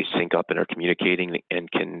they sync up and are communicating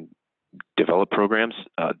and can develop programs,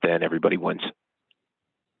 then everybody wins.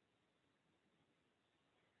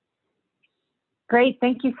 Great,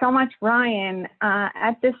 thank you so much, Brian.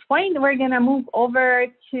 At this point, we're going to move over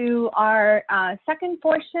to our second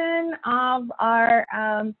portion of our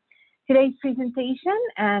today's presentation,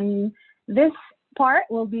 and this part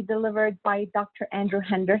will be delivered by Dr. Andrew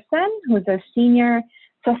Henderson, who's a senior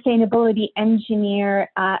sustainability engineer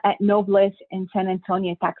at Noblis in San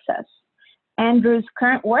Antonio, Texas. Andrew's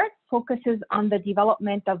current work focuses on the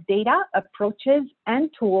development of data, approaches,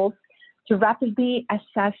 and tools to rapidly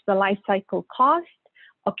assess the life cycle cost,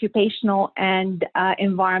 occupational, and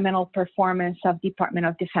environmental performance of Department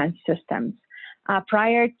of Defense systems.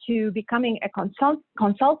 Prior to becoming a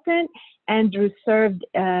consultant, Andrew served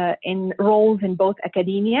in roles in both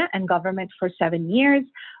academia and government for 7 years,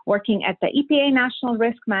 working at the EPA National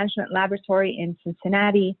Risk Management Laboratory in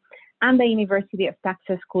Cincinnati and the University of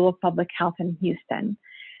Texas School of Public Health in Houston.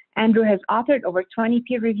 Andrew has authored over 20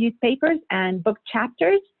 peer-reviewed papers and book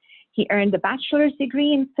chapters. He earned a bachelor's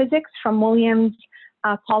degree in physics from Williams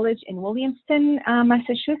College in Williamston,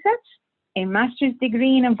 Massachusetts, a master's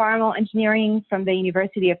degree in environmental engineering from the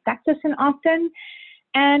University of Texas in Austin,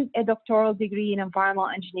 and a doctoral degree in environmental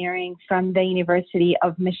engineering from the University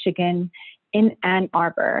of Michigan in Ann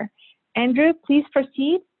Arbor. Andrew, please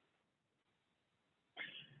proceed.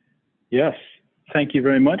 Yes, thank you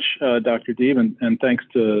very much, Dr. Deeb, and thanks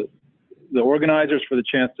to the organizers for the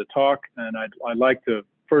chance to talk. And I'd like to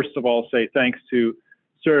first of all say thanks to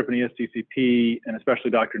SERP and ESTCP, and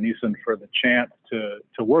especially Dr. Newsom for the chance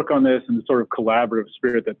to work on this and the sort of collaborative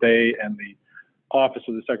spirit that they and the Office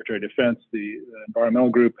of the Secretary of Defense, the environmental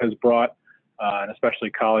group, has brought, and especially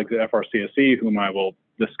colleagues at FRCSE, whom I will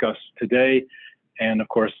discuss today, and of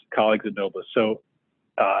course, colleagues at Noblis. So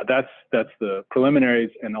that's the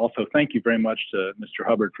preliminaries, and also thank you very much to Mr.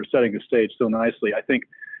 Hubbard for setting the stage so nicely. I think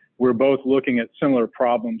we're both looking at similar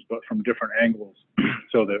problems, but from different angles,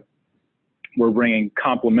 so that we're bringing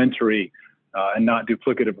complementary and not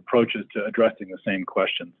duplicative approaches to addressing the same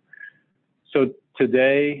questions. So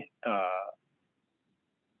today,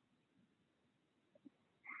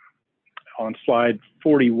 on slide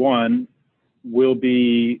 41, we'll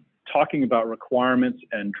be talking about requirements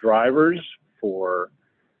and drivers for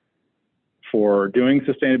doing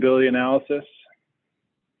sustainability analysis.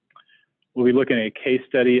 We'll be looking at a case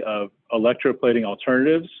study of electroplating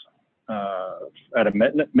alternatives at a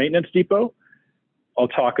maintenance depot. I'll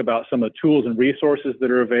talk about some of the tools and resources that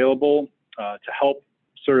are available to help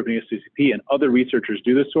SERP and ESTCP and other researchers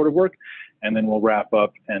do this sort of work, and then we'll wrap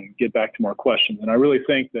up and get back to more questions. And I really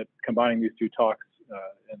think that combining these two talks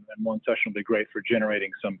in one session will be great for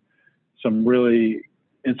generating some really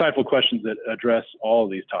insightful questions that address all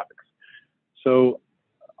of these topics. So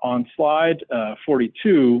on slide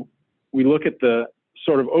 42, we look at the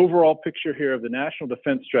sort of overall picture here of the National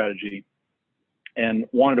Defense Strategy, and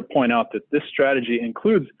wanted to point out that this strategy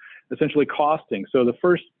includes essentially costing. So the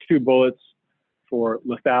first two bullets for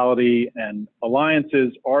lethality and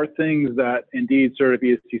alliances are things that indeed SERP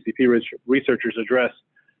ESTCP researchers address,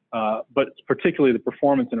 but particularly the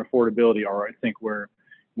performance and affordability are, I think, where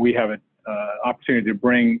we have an opportunity to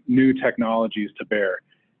bring new technologies to bear.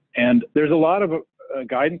 And there's a lot of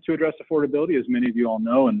guidance to address affordability, as many of you all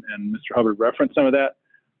know, and Mr. Hubbard referenced some of that.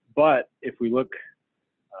 But if we look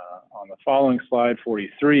on the following slide,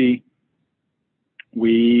 43,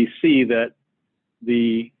 we see that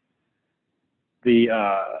the DODI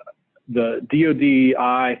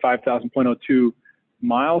 5000.02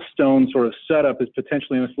 milestone sort of setup is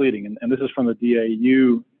potentially misleading, and this is from the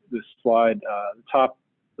DAU. This slide,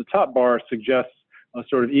 the top bar suggests a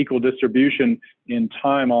sort of equal distribution in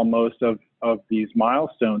time almost of these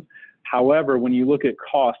milestones. However, when you look at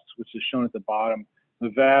costs, which is shown at the bottom, the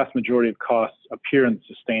vast majority of costs appear in the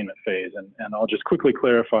sustainment phase, and I'll just quickly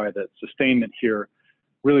clarify that sustainment here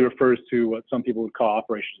really refers to what some people would call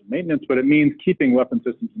operations and maintenance, but it means keeping weapon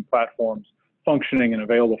systems and platforms functioning and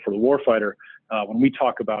available for the warfighter. When we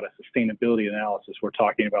talk about a sustainability analysis, we're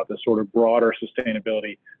talking about this sort of broader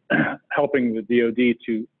sustainability, helping the DoD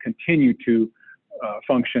to continue to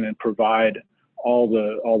function and provide all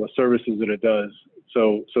the services that it does.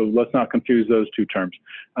 So let's not confuse those two terms.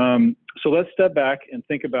 So let's step back and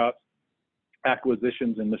think about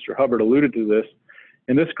acquisitions, and Mr. Hubbard alluded to this.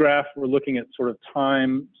 In this graph, we're looking at sort of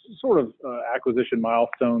time, acquisition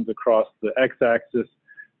milestones across the x-axis.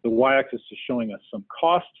 The y-axis is showing us some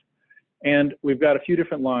cost. And we've got a few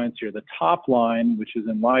different lines here. The top line, which is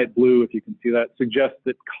in light blue, if you can see that, suggests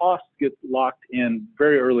that costs get locked in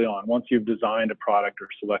very early on, once you've designed a product or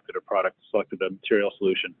selected a material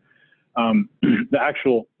solution. The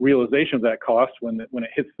actual realization of that cost, when it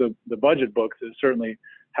hits the budget books, is certainly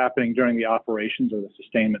happening during the operations or the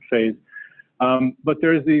sustainment phase. But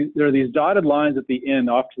there are these dotted lines at the end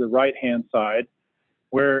off to the right-hand side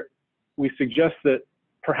where we suggest that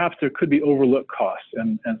perhaps there could be overlooked costs,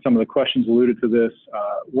 and some of the questions alluded to this.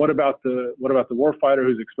 What about the warfighter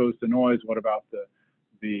who's exposed to noise? What about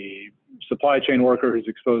the supply chain worker who's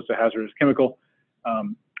exposed to hazardous chemical?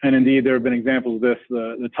 And indeed, there have been examples of this.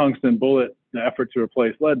 The tungsten bullet, the effort to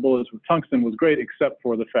replace lead bullets with tungsten was great, except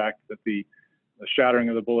for the fact that the shattering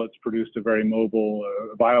of the bullets produced a very mobile,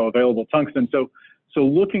 bioavailable tungsten. So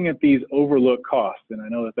looking at these overlooked costs, and I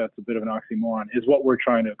know that that's a bit of an oxymoron, is what we're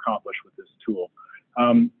trying to accomplish with this tool.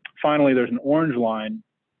 Finally, there's an orange line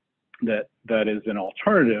that is an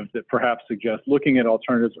alternative that perhaps suggests looking at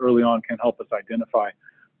alternatives early on can help us identify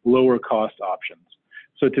lower cost options.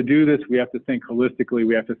 So to do this, we have to think holistically.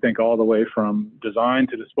 We have to think all the way from design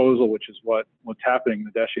to disposal, which is what's happening in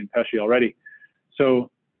the Deshi and Pesci already.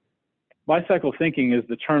 So lifecycle thinking is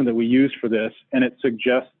the term that we use for this, and it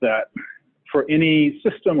suggests that for any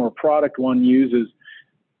system or product one uses,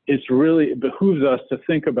 it behooves us to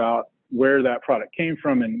think about where that product came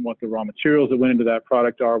from and what the raw materials that went into that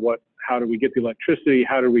product are, how do we get the electricity,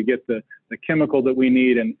 how do we get the chemical that we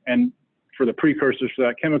need, and for the precursors for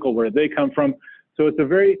that chemical, where did they come from? So it's a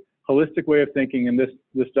very holistic way of thinking, and this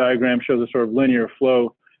diagram shows a sort of linear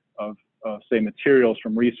flow of say, materials,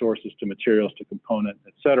 from resources to materials to component,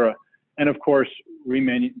 et cetera. And of course,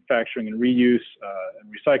 remanufacturing and reuse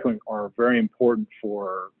and recycling are very important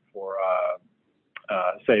for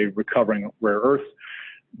say, recovering rare earths.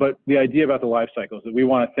 But the idea about the life cycle is that we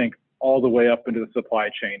want to think all the way up into the supply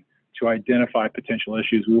chain to identify potential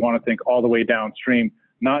issues. We want to think all the way downstream,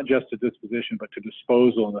 not just to disposition, but to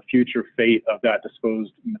disposal and the future fate of that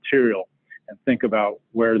disposed material, and think about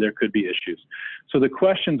where there could be issues. So the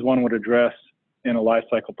questions one would address in a life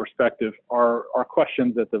cycle perspective are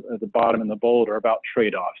questions at the bottom in the bold are about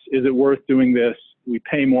trade-offs. Is it worth doing this? We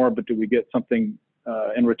pay more, but do we get something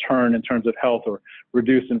in return in terms of health or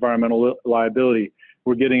reduced environmental liability?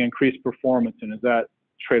 We're getting increased performance, and is that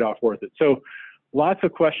trade-off worth it? So lots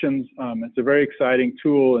of questions. It's a very exciting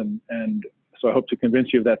tool, and so I hope to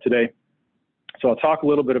convince you of that today. So I'll talk a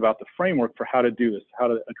little bit about the framework for how to do this, how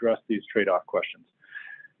to address these trade-off questions.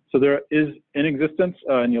 So there is in existence,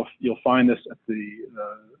 and you'll find this at the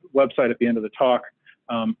website at the end of the talk,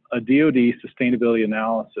 a DoD sustainability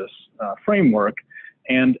analysis framework,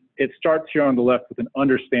 and it starts here on the left with an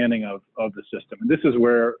understanding of the system. And this is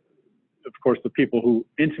where, of course, the people who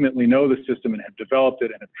intimately know the system and have developed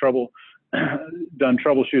it and have done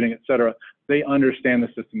troubleshooting, et cetera, they understand the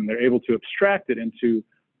system and they're able to abstract it into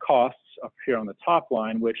costs up here on the top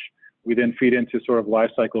line, which we then feed into sort of life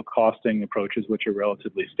cycle costing approaches, which are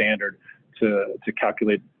relatively standard to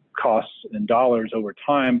calculate costs in dollars over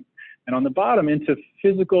time. And on the bottom, into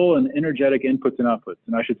physical and energetic inputs and outputs,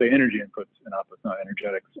 and I should say energy inputs and outputs, not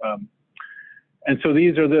energetics. And so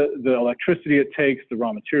these are the electricity it takes, the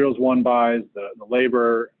raw materials one buys, the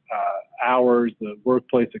labor hours, the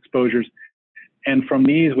workplace exposures. And from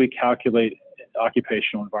these, we calculate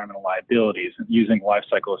occupational environmental liabilities using life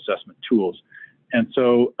cycle assessment tools. And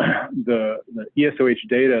so the ESOH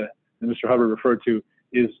data that Mr. Hubbard referred to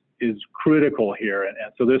is is critical here. And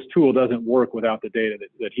so this tool doesn't work without the data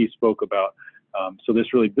that he spoke about. So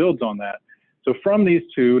this really builds on that. So from these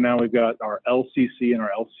two, now we've got our LCC and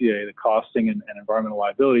our LCA, the costing and environmental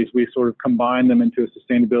liabilities. We sort of combine them into a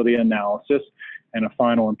sustainability analysis. And a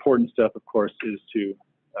final important step, of course, is to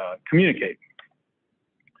communicate.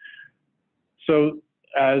 So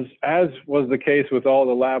as was the case with all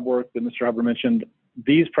the lab work that Mr. Hubbard mentioned,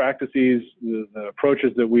 these practices, the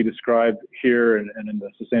approaches that we described here and in the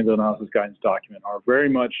Sustainability Analysis Guidance document are very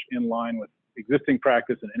much in line with existing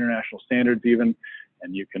practice and international standards even,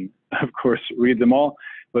 and you can, of course, read them all.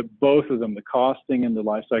 But both of them, the costing and the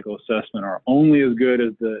life cycle assessment, are only as good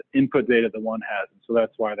as the input data that one has. And so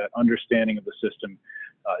that's why that understanding of the system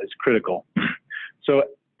is critical. So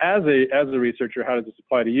as a researcher, how does this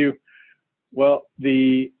apply to you? Well,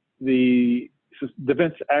 the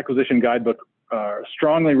Defense Acquisition Guidebook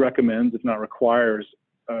strongly recommends, if not requires,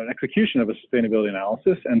 an execution of a sustainability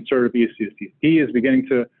analysis, and CERT ESCC is beginning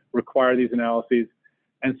to require these analyses.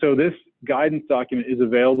 And so this guidance document is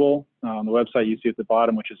available on the website you see at the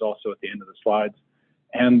bottom, which is also at the end of the slides.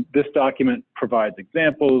 And this document provides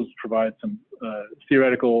examples, provides some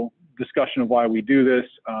theoretical discussion of why we do this,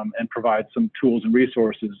 and provides some tools and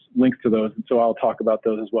resources, links to those. And so I'll talk about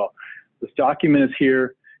those as well. This document is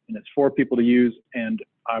here, and it's for people to use. And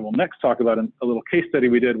I will next talk about a little case study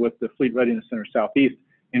we did with the Fleet Readiness Center Southeast,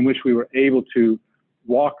 in which we were able to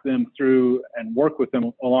walk them through and work with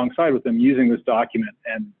them alongside with them using this document.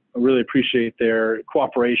 And I really appreciate their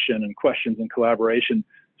cooperation and questions and collaboration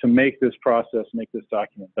to make this process, make this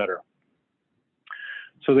document better.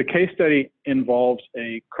 So the case study involves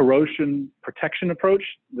a corrosion protection approach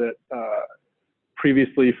that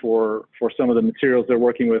previously for some of the materials they're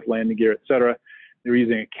working with, landing gear, et cetera, they're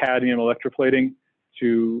using a cadmium electroplating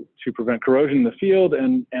to prevent corrosion in the field,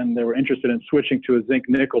 and they were interested in switching to a zinc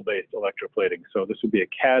nickel based electroplating. So this would be a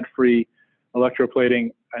CAD-free electroplating,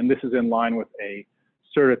 and this is in line with a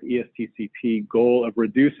CERT ESTCP goal of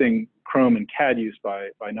reducing chrome and CAD use by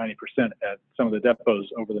 90% at some of the depots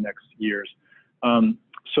over the next years.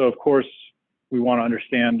 So of course, we want to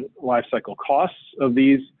understand life cycle costs of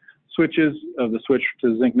these switches, of the switch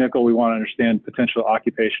to zinc nickel. We want to understand potential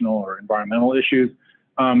occupational or environmental issues.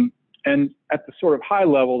 And at the sort of high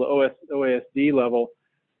level, the OASD level,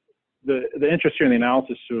 the interest here in the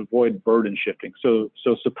analysis is to avoid burden shifting. So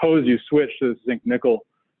suppose you switch to the zinc nickel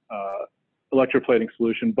electroplating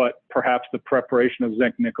solution, but perhaps the preparation of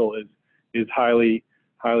zinc nickel is highly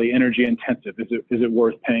energy intensive. Is it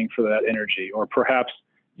worth paying for that energy? Or perhaps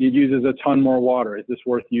it uses a ton more water. Is this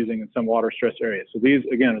worth using in some water stress areas? So these,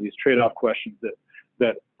 again, are these trade-off questions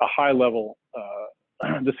that a high level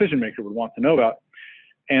decision maker would want to know about.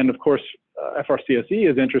 And of course, FRCSE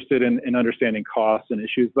is interested in understanding costs and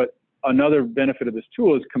issues, but another benefit of this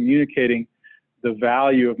tool is communicating the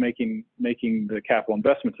value of making the capital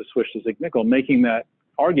investment to switch to zinc nickel, making that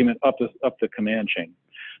argument up the command chain.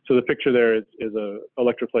 So the picture there is a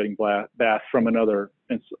electroplating bath from another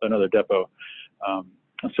depot.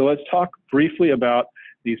 So let's talk briefly about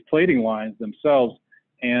these plating lines themselves.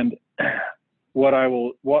 And what I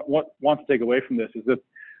want to take away from this is that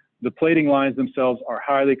the plating lines themselves are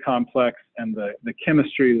highly complex, and the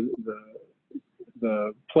chemistry,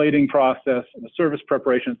 the plating process, the surface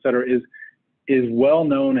preparation, et cetera, is well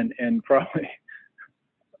known and probably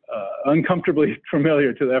uncomfortably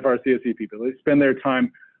familiar to the FRCSE people. They spend their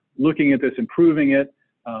time looking at this, improving it,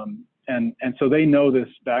 and so they know this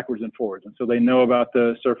backwards and forwards. And so they know about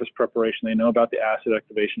the surface preparation, they know about the acid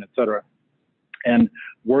activation, et cetera. And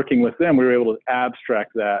working with them, we were able to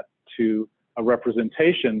abstract that to a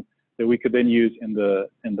representation that we could then use in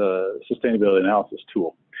the sustainability analysis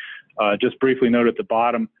tool. Just briefly note at the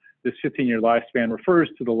bottom, this 15-year lifespan refers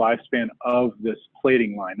to the lifespan of this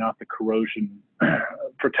plating line, not the corrosion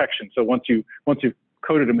protection. So once you've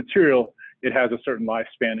coated a material, it has a certain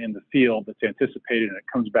lifespan in the field that's anticipated, and it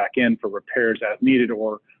comes back in for repairs as needed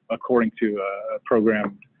or according to a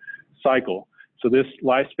programmed cycle. So this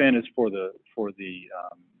lifespan is for the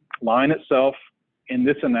line itself. In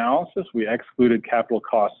this analysis, we excluded capital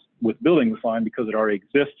costs with building this line because it already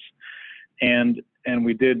exists, and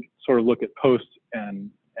we did sort of look at post and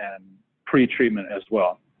pre-treatment as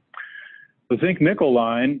well. The zinc nickel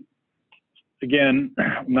line, again,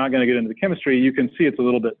 I'm not going to get into the chemistry. You can see it's a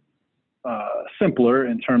little bit simpler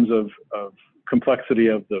in terms of complexity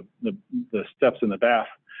of the steps in the bath,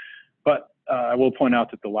 but I will point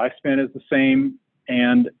out that the lifespan is the same,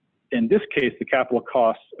 and in this case, the capital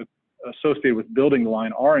costs associated with building the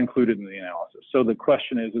line are included in the analysis. So the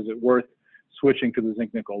question is it worth switching to the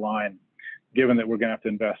zinc nickel line, given that we're going to have to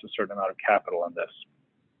invest a certain amount of capital in this?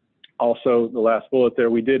 Also, the last bullet there,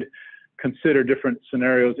 we did consider different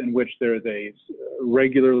scenarios in which there is a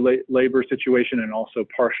regular labor situation and also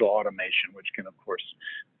partial automation, which can, of course,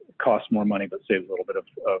 cost more money but saves a little bit of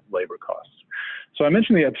labor costs. So I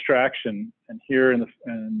mentioned the abstraction, and here in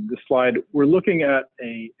this slide, we're looking at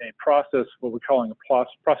a process, what we're calling a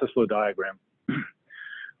process flow diagram.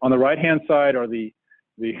 On the right-hand side are the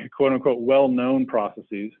quote-unquote well-known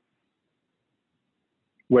processes,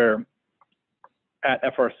 where at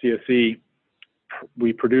FRCSE,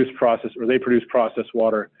 we produce process, or they produce process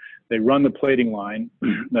water. They run the plating line.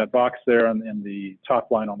 That box there in the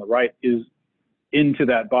top line on the right is into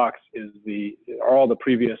that box are all the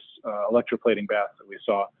previous electroplating baths that we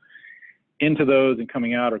saw. Into those and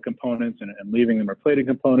coming out are components, and leaving them are plating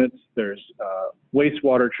components. There's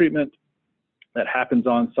wastewater treatment that happens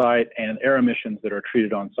on site, and air emissions that are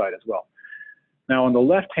treated on site as well. Now, on the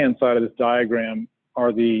left-hand side of this diagram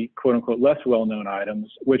are the quote-unquote less well-known items,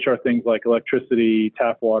 which are things like electricity,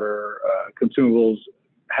 tap water, consumables,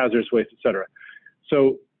 hazardous waste, etc.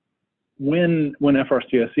 So when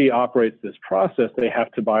FRCSE operates this process, they have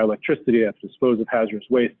to buy electricity, they have to dispose of hazardous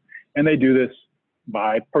waste, and they do this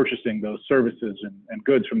by purchasing those services and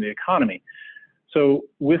goods from the economy. So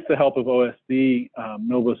with the help of OSD,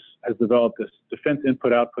 Noblis has developed this defense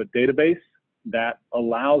input-output database that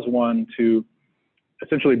allows one to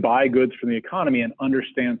essentially buy goods from the economy and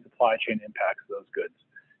understand supply chain impacts of those goods.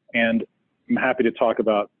 And I'm happy to talk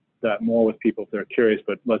about that more with people if they're curious,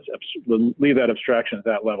 but let's leave that abstraction at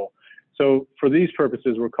that level. So for these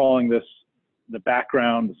purposes, we're calling this the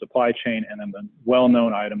background, the supply chain, and then the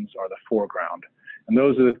well-known items are the foreground. And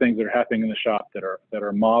those are the things that are happening in the shop that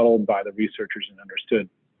are modeled by the researchers and understood.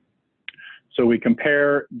 So we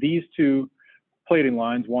compare these two plating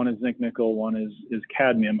lines. One is zinc nickel, one is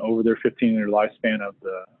cadmium over their 15-year lifespan of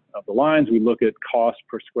the lines. We look at cost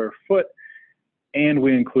per square foot, and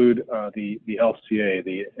we include the LCA,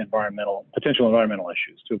 the potential environmental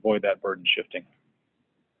issues, to avoid that burden shifting.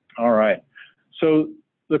 All right. So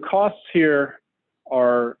the costs here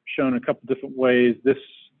are shown a couple different ways.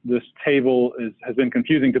 This table has been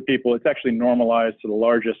confusing to people. It's actually normalized to the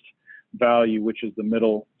largest value, which is the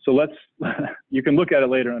middle. So you can look at it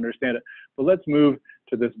later and understand it, but let's move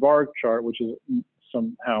to this bar chart, which is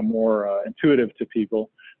somehow more intuitive to people.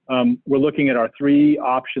 We're looking at our three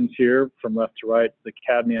options here from left to right: the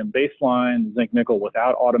cadmium baseline, zinc nickel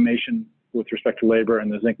without automation with respect to labor,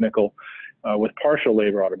 and the zinc nickel with partial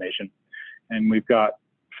labor automation. And we've got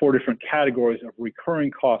 4 different categories of recurring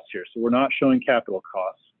costs here. So we're not showing capital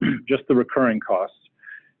costs, just the recurring costs.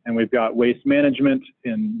 And we've got waste management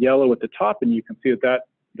in yellow at the top, and you can see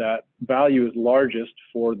that value is largest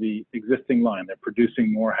for the existing line. They're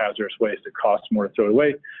producing more hazardous waste. It costs more to throw it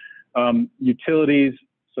away. Utilities,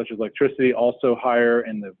 such as electricity, also higher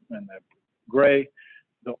in the gray.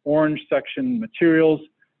 The orange section, materials,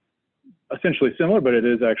 essentially similar, but it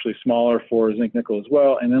is actually smaller for zinc nickel as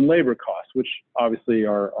well. And then labor costs, which obviously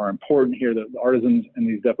are important here. The artisans in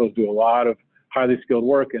these depots do a lot of highly skilled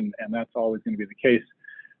work, and that's always going to be the case.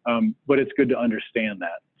 But it's good to understand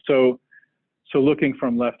that. So looking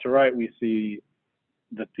from left to right, we see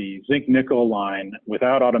that the zinc nickel line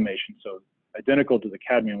without automation, so identical to the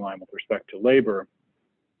cadmium line with respect to labor,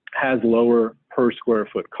 has lower per square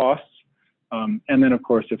foot costs. And then, of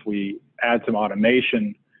course, if we add some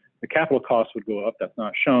automation, the capital costs would go up. That's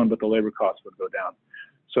not shown, but the labor costs would go down.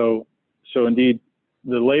 So indeed,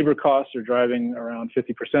 the labor costs are driving around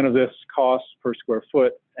 50% of this cost per square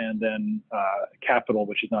foot, and then capital,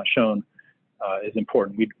 which is not shown, is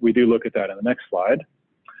important. We do look at that in the next slide.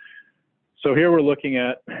 So here we're looking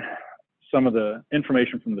at some of the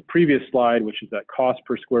information from the previous slide, which is that cost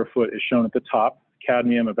per square foot is shown at the top.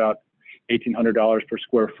 Cadmium about $1,800 per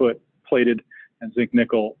square foot plated, and zinc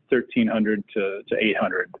nickel $1,300 to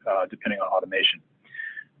 $800, depending on automation.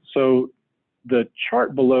 So the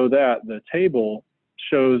chart below that, the table,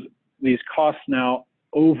 shows these costs now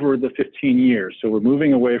over the 15 years. So we're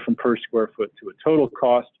moving away from per square foot to a total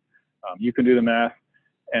cost. You can do the math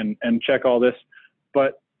and check all this.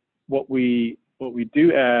 But what we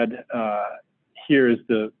do add here is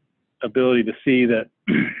the ability to see that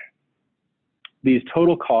these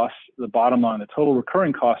total costs, the bottom line, the total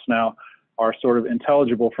recurring costs now are sort of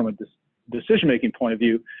intelligible from a decision-making point of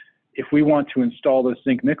view. If we want to install this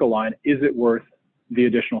zinc nickel line, is it worth the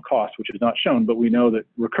additional cost, which is not shown, but we know that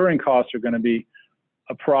recurring costs are going to be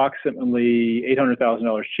approximately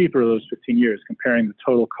 $800,000 cheaper those 15 years, comparing the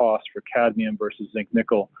total cost for cadmium versus zinc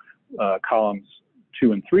nickel, columns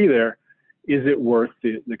 2 and 3 there. Is it worth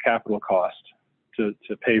the capital cost to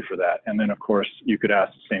pay for that? And then, of course, you could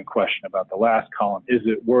ask the same question about the last column. Is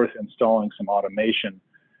it worth installing some automation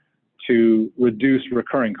to reduce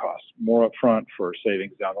recurring costs, more upfront for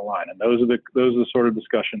savings down the line. And those are the sort of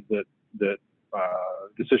discussions that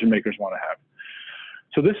decision makers want to have.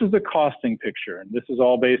 So this is the costing picture, and this is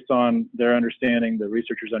all based on their understanding, the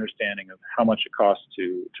researchers' understanding of how much it costs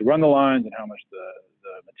to run the lines and how much the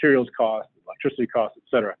materials cost, the electricity cost, et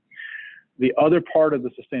cetera. The other part of the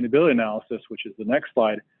sustainability analysis, which is the next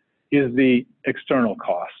slide, is the external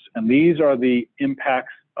costs. And these are the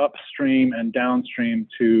impacts upstream and downstream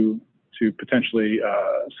to potentially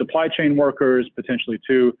supply chain workers, potentially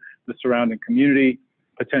to the surrounding community,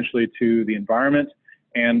 potentially to the environment.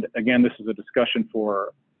 And again, this is a discussion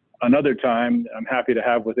for another time I'm happy to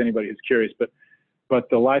have with anybody who's curious, but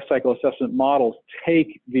the life cycle assessment models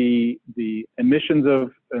take the emissions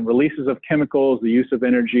of and releases of chemicals, the use of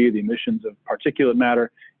energy, the emissions of particulate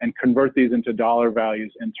matter, and convert these into dollar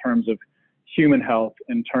values in terms of human health,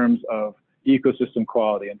 in terms of ecosystem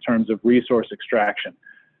quality, in terms of resource extraction.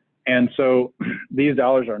 And so these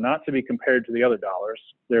dollars are not to be compared to the other dollars.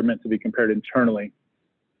 They're meant to be compared internally.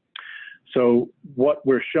 So what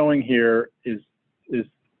we're showing here is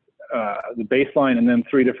the baseline and then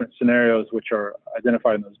 3 different scenarios which are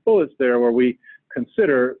identified in those bullets there, where we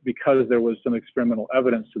consider, because there was some experimental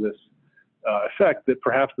evidence to this effect, that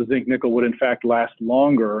perhaps the zinc nickel would in fact last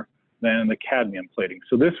longer than the cadmium plating.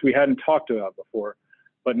 So this we hadn't talked about before,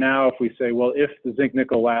 but now if we say, well, if the zinc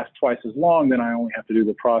nickel lasts twice as long, then I only have to do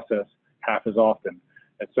the process half as often,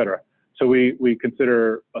 et cetera. So we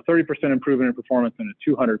consider a 30% improvement in performance and a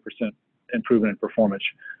 200% improvement in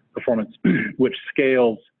performance, which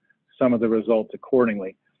scales some of the results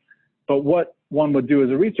accordingly. But what one would do as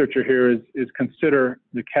a researcher here is consider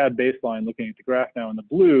the CAD baseline, looking at the graph now in the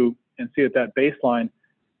blue, and see that baseline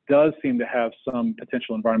does seem to have some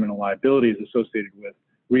potential environmental liabilities associated with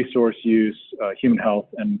resource use, human health,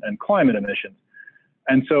 and climate emissions.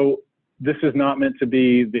 And so this is not meant to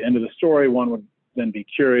be the end of the story. One would then be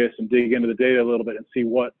curious and dig into the data a little bit and see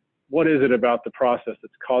what is it about the process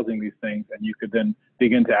that's causing these things, and you could then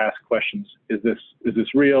begin to ask questions. Is this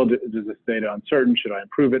real? Is this data uncertain? Should I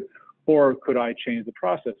improve it? Or could I change the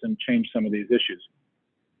process and change some of these issues?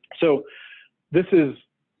 So this is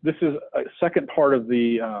a second part of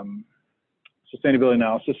the sustainability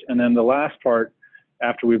analysis. And then the last part,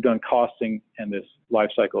 after we've done costing and this life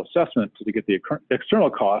cycle assessment to get the external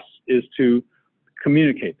costs, is to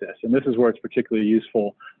communicate this. And this is where it's particularly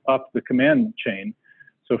useful up the command chain.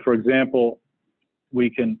 So for example, we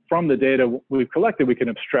can, from the data we've collected, we can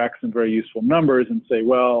abstract some very useful numbers and say,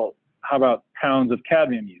 well, how about pounds of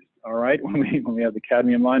cadmium used? All right, when we have the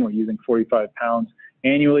cadmium line, we're using 45 pounds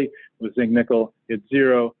annually. With zinc nickel, it's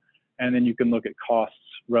 0. And then you can look at costs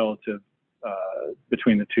relative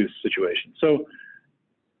between the two situations. So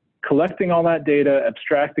collecting all that data,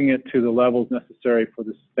 abstracting it to the levels necessary for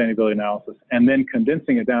the sustainability analysis, and then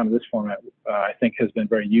condensing it down to this format, I think has been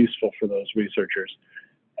very useful for those researchers.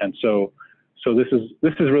 And so this is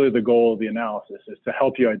really the goal of the analysis, is to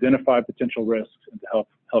help you identify potential risks and to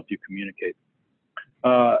help you communicate.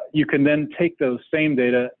 You can then take those same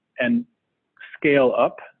data and scale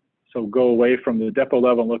up. So go away from the depot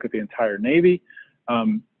level and look at the entire Navy.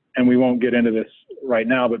 And we won't get into this right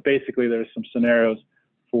now, but basically there's some scenarios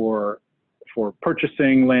for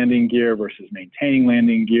purchasing landing gear versus maintaining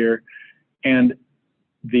landing gear. And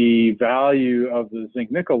the value of the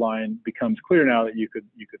zinc nickel line becomes clear now that you could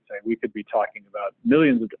say we could be talking about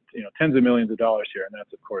millions of, tens of millions of dollars here, and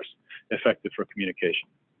that's of course effective for communication.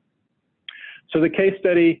 So the case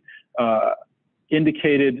study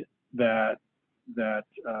indicated that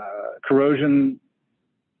corrosion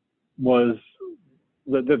was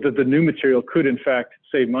the new material could in fact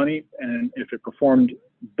save money, and if it performed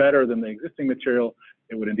better than the existing material,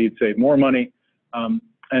 it would indeed save more money.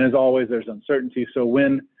 And as always, there's uncertainty. So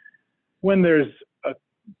when there's a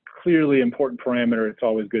clearly important parameter, it's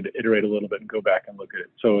always good to iterate a little bit and go back and look at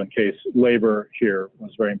it. So in case labor here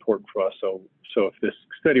was very important for us. So if this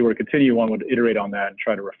study were to continue, one would iterate on that and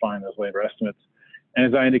try to refine those labor estimates. And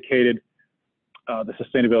as I indicated, the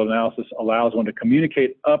sustainability analysis allows one to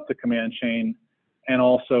communicate up the command chain and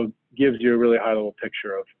also gives you a really high-level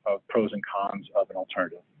picture of pros and cons of an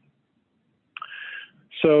alternative.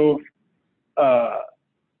 So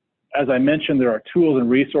as I mentioned, there are tools and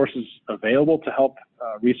resources available to help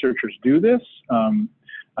researchers do this.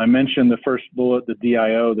 I mentioned the first bullet, the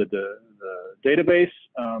DIO, the database.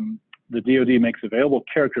 The DoD makes available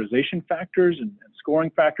characterization factors and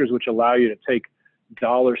scoring factors, which allow you to take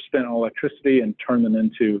dollars spent on electricity and turn them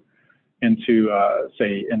into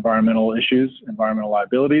say, environmental issues, environmental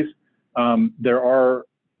liabilities. There's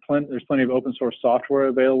plenty of open source software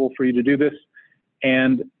available for you to do this.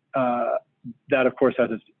 And That, of course, has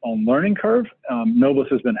its own learning curve.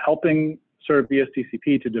 Noblis has been helping serve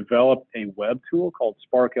BSTCP to develop a web tool called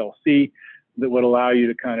Spark LC that would allow you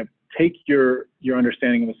to kind of take your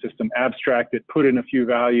understanding of the system, abstract it, put in a few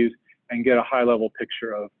values, and get a high-level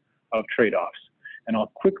picture of trade-offs. And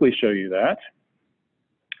I'll quickly show you that.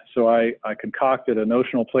 So I concocted a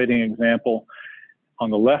notional plating example. On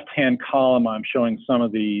the left-hand column, I'm showing some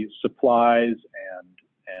of the supplies and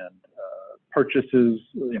purchases,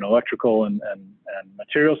 electrical and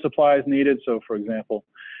material supplies needed. So, for example,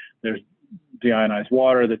 there's deionized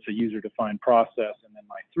water that's a user-defined process. And then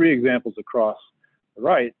my three examples across the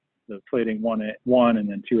right, the plating 1 and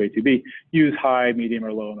then 2A2B, use high, medium,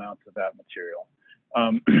 or low amounts of that material.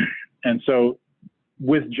 And so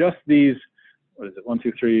with just these,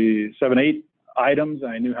 8 items,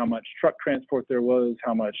 I knew how much truck transport there was,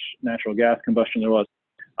 how much natural gas combustion there was.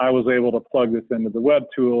 I was able to plug this into the web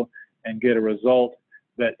tool and get a result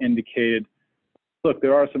that indicated, look,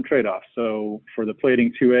 there are some trade-offs. So for the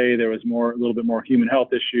plating 2A, there was a little bit more human health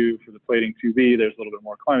issue. For the plating 2B, there's a little bit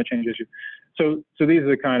more climate change issue. So these are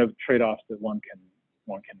the kind of trade-offs that one can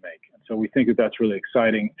make. And so we think that that's really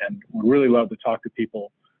exciting, and we really love to talk to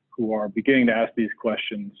people who are beginning to ask these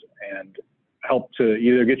questions and help to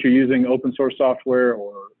either get you using open source software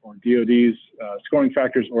or DoD's scoring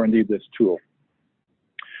factors, or indeed this tool.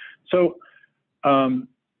 So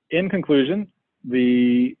in conclusion,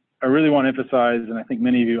 I really want to emphasize, and I think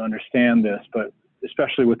many of you understand this, but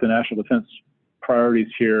especially with the national defense priorities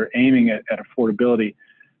here, aiming at affordability,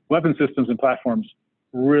 weapon systems and platforms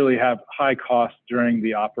really have high costs during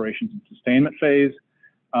the operations and sustainment phase.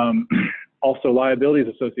 Also, liabilities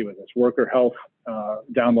associated with this. Worker health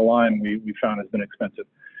down the line we found has been expensive.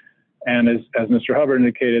 And as Mr. Hubbard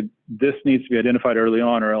indicated, this needs to be identified early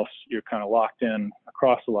on, or else you're kind of locked in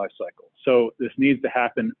across the life cycle. So this needs to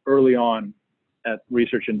happen early on at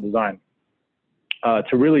research and design.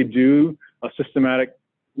 To really do a systematic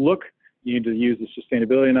look, you need to use the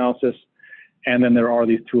sustainability analysis, and then there are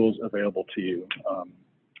these tools available to you.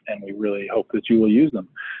 And we really hope that you will use them.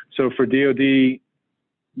 So for DoD,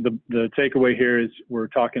 the takeaway here is we're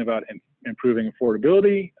talking about improving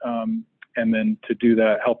affordability, and then to do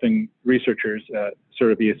that, helping researchers at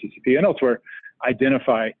sort of BSTCP and elsewhere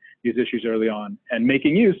identify these issues early on, and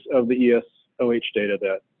making use of the ESOH data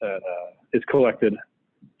that is collected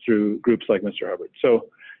through groups like Mr. Hubbard. So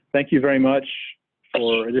thank you very much.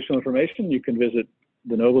 For additional information, you can visit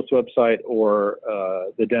the Noblis website or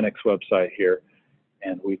the DENIX website here.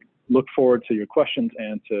 And we look forward to your questions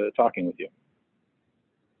and to talking with you.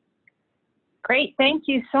 Great, thank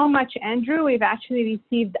you so much, Andrew. We've actually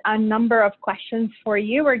received a number of questions for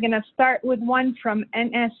you. We're going to start with one from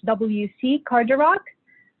NSWC Carderock.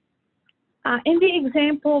 In the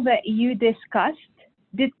example that you discussed,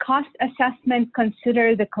 did cost assessment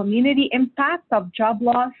consider the community impact of job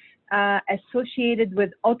loss associated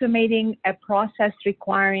with automating a process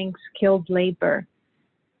requiring skilled labor?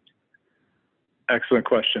 Excellent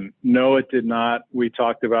question. No, it did not. We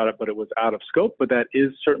talked about it, but it was out of scope. But that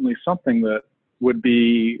is certainly something that would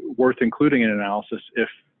be worth including in analysis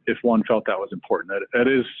if one felt that was important. That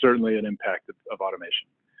is certainly an impact of automation.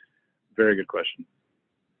 Very good question.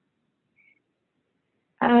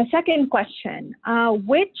 Second question,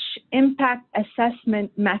 which impact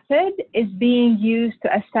assessment method is being used to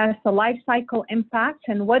assess the life cycle impacts,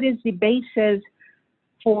 and what is the basis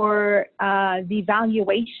for the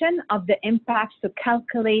valuation of the impacts to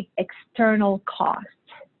calculate external costs?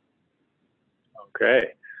 Okay.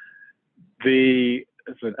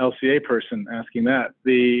 As an LCA person asking that,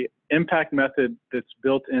 the impact method that's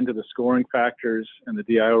built into the scoring factors and the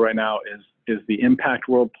DIO right now is the Impact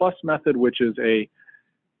World Plus method, which is a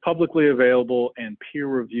publicly available and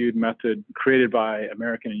peer-reviewed method created by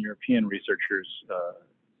American and European researchers,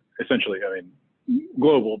 essentially, I mean,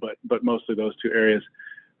 global, but mostly those two areas.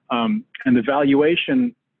 And the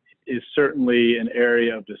valuation is certainly an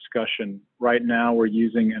area of discussion. Right now, we're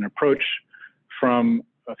using an approach from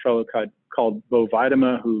a fellow called Bo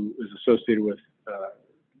Weidema, who is associated with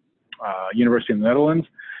University of the Netherlands,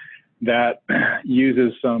 that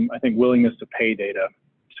uses some, I think, willingness to pay data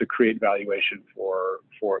to create valuation for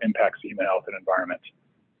impacts to human health and environment.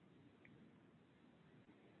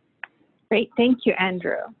 Great, thank you,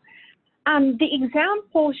 Andrew. The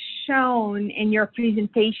example shown in your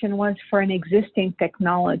presentation was for an existing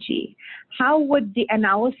technology. How would the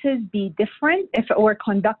analysis be different if it were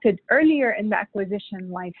conducted earlier in the acquisition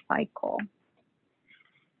life cycle?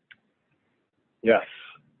 Yes,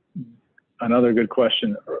 another good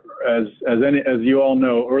question. As you all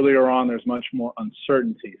know, earlier on, there's much more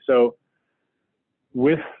uncertainty. So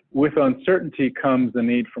with with uncertainty comes the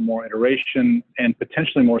need for more iteration and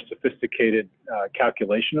potentially more sophisticated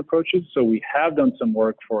calculation approaches. So we have done some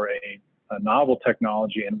work for a novel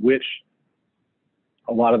technology in which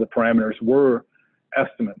a lot of the parameters were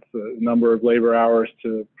estimates, the number of labor hours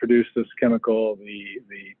to produce this chemical, the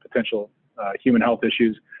potential human health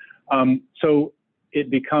issues. So it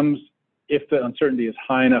becomes, if the uncertainty is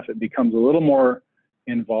high enough, it becomes a little more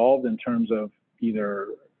involved in terms of either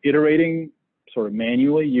iterating sort of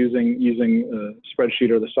manually using a spreadsheet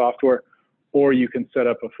or the software, or you can set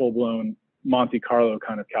up a full-blown Monte Carlo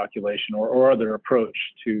kind of calculation or other approach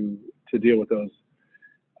to deal with those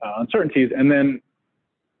uncertainties. And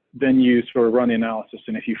then you sort of run the analysis.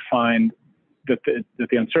 And if you find that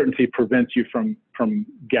the uncertainty prevents you from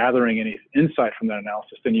gathering any insight from that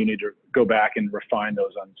analysis, then you need to go back and refine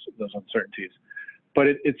those uncertainties. But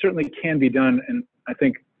it certainly can be done. And I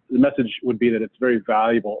think the message would be that it's very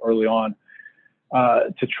valuable early on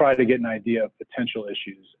to try to get an idea of potential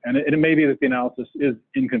issues. And it may be that the analysis is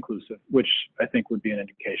inconclusive, which I think would be an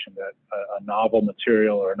indication that a novel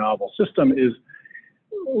material or a novel system is,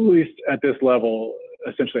 at least at this level,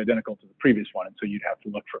 essentially identical to the previous one. And so you'd have to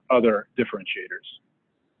look for other differentiators.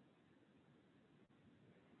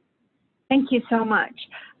 Thank you so much.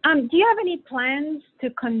 Do you have any plans to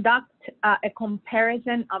conduct a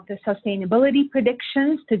comparison of the sustainability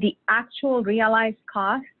predictions to the actual realized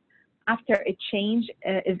cost after a change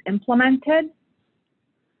is implemented?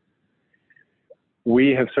 We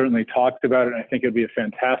have certainly talked about it, and I think it'd be a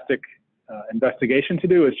fantastic investigation to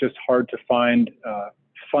do. It's just hard to find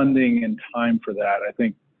funding and time for that. I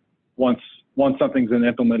think once something's been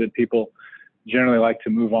implemented, people generally like to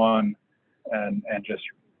move on and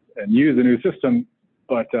use the new system.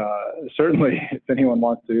 But certainly, if anyone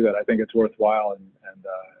wants to do that, I think it's worthwhile and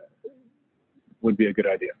would be a good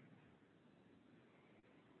idea.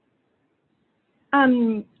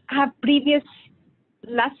 Have previous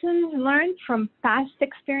lessons learned from past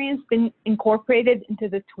experience been incorporated into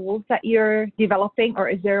the tools that you're developing, or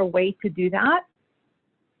is there a way to do that?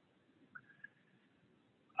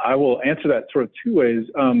 I will answer that sort of two ways.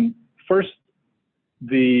 First,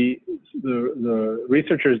 the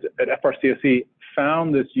researchers at FRCSE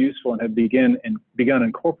found this useful and have begun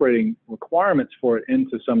incorporating requirements for it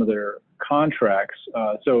into some of their contracts.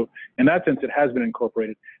 So in that sense, it has been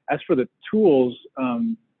incorporated. As for the tools,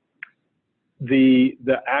 the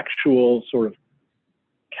actual sort of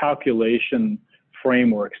calculation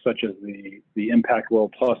frameworks, such as the Impact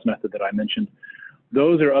World Plus method that I mentioned,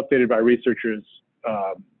 those are updated by researchers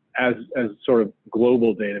as sort of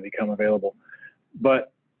global data become available.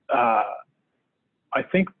 But I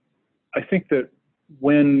think that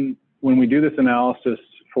when we do this analysis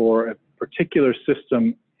for a particular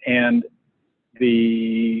system and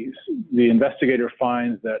the investigator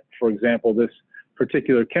finds that, for example, this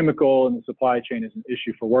particular chemical in the supply chain is an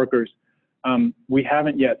issue for workers, we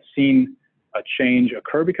haven't yet seen a change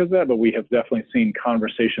occur because of that, but we have definitely seen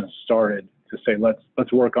conversations started to say,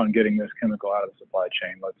 let's work on getting this chemical out of the supply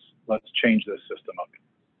chain. Let's change this system up.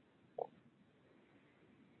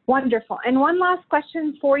 Wonderful. And one last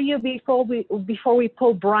question for you before we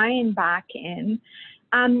pull Brian back in.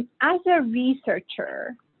 As a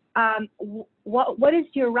researcher, what is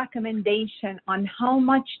your recommendation on how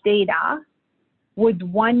much data would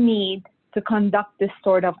one need to conduct this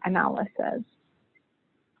sort of analysis?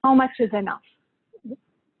 How much is enough?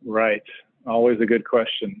 Right. Always a good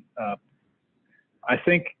question. I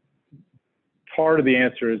think part of the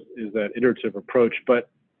answer is that iterative approach, but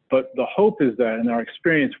the hope is that, in our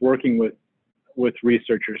experience working with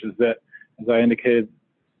researchers, is that, as I indicated,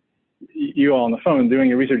 you all on the phone doing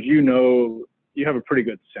your research, you have a pretty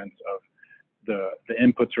good sense of the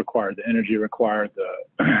inputs required, the energy required,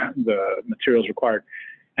 the materials required.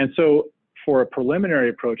 And so for a preliminary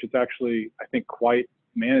approach, it's actually, I think, quite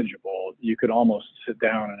manageable. You could almost sit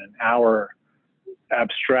down in an hour,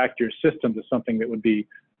 abstract your system to something that would be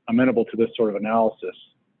amenable to this sort of analysis.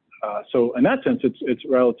 So in that sense, it's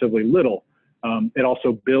relatively little. It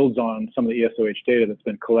also builds on some of the ESOH data that's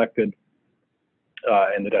been collected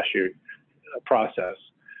in the DESHU process.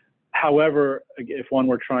 However, if one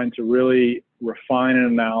were trying to really refine an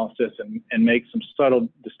analysis and make some subtle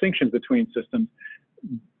distinctions between systems,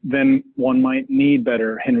 then one might need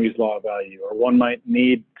better Henry's law of value, or one might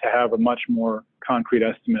need to have a much more concrete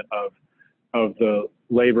estimate of the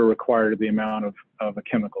labor required, the amount of a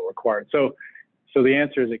chemical required. So the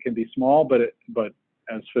answer is it can be small, but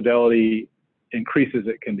as fidelity increases,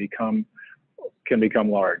 it can become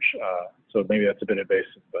large. So maybe that's a bit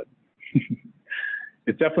invasive, but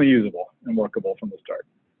it's definitely usable and workable from the start.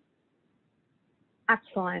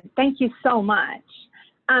 Excellent. Thank you so much.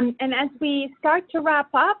 And as we start to wrap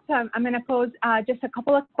up, I'm going to pose just a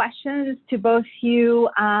couple of questions to both you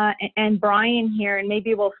and Brian here, and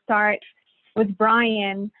maybe we'll start with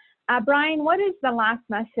Brian. Brian, what is the last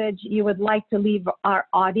message you would like to leave our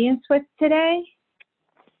audience with today?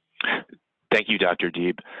 Thank you, Dr.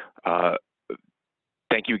 Deeb.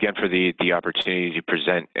 Thank you again for the opportunity to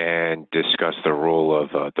present and discuss the role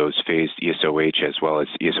of those phased ESOH as well as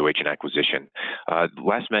ESOH and acquisition. The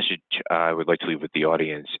last message I would like to leave with the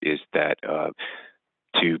audience is that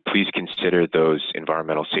to please consider those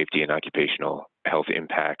environmental safety and occupational health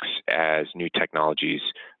impacts as new technologies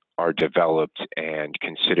are developed, and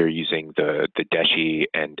consider using the DESHI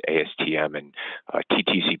and ASTM and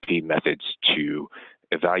TTCP methods to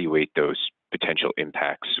evaluate those potential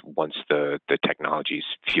impacts once the technology is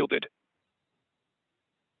fielded.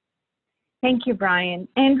 Thank you, Brian.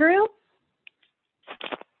 Andrew?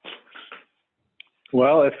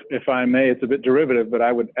 Well, if I may, it's a bit derivative, but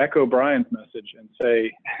I would echo Brian's message and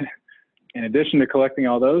say, in addition to collecting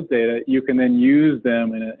all those data, you can then use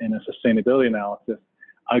them in a sustainability analysis,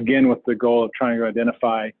 again with the goal of trying to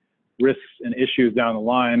identify risks and issues down the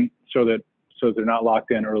line so that they're not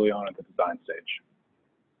locked in early on at the design stage.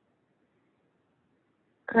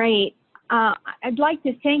 Great. I'd like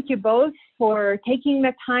to thank you both for taking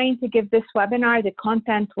the time to give this webinar. The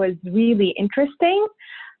content was really interesting.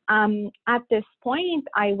 At this point,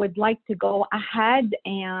 I would like to go ahead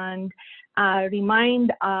and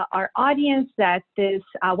remind our audience that this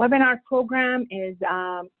webinar program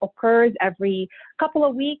occurs every couple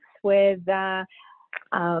of weeks, with the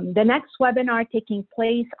next webinar taking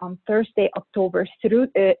place on Thursday, October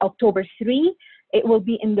 3. It will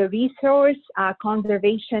be in the Resource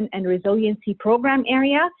Conservation and Resiliency Program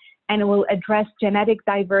area, and it will address genetic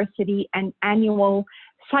diversity and annual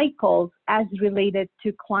cycles as related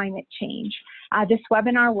to climate change. This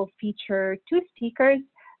webinar will feature two speakers,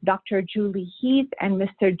 Dr. Julie Heath and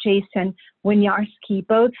Mr. Jason Winiarski,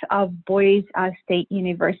 both of Boise State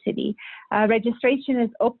University. Registration is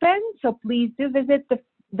open, so please do visit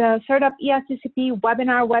the Startup ESCP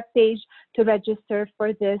webinar webpage to register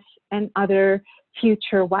for this and other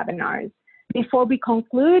future webinars. Before we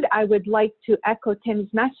conclude, I would like to echo Tim's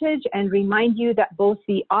message and remind you that both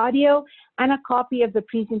the audio and a copy of the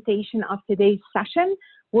presentation of today's session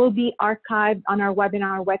will be archived on our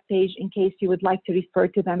webinar webpage in case you would like to refer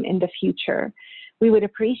to them in the future. We would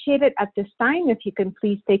appreciate it at this time if you can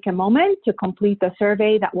please take a moment to complete the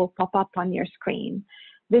survey that will pop up on your screen.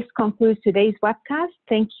 This concludes today's webcast.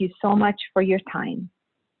 Thank you so much for your time.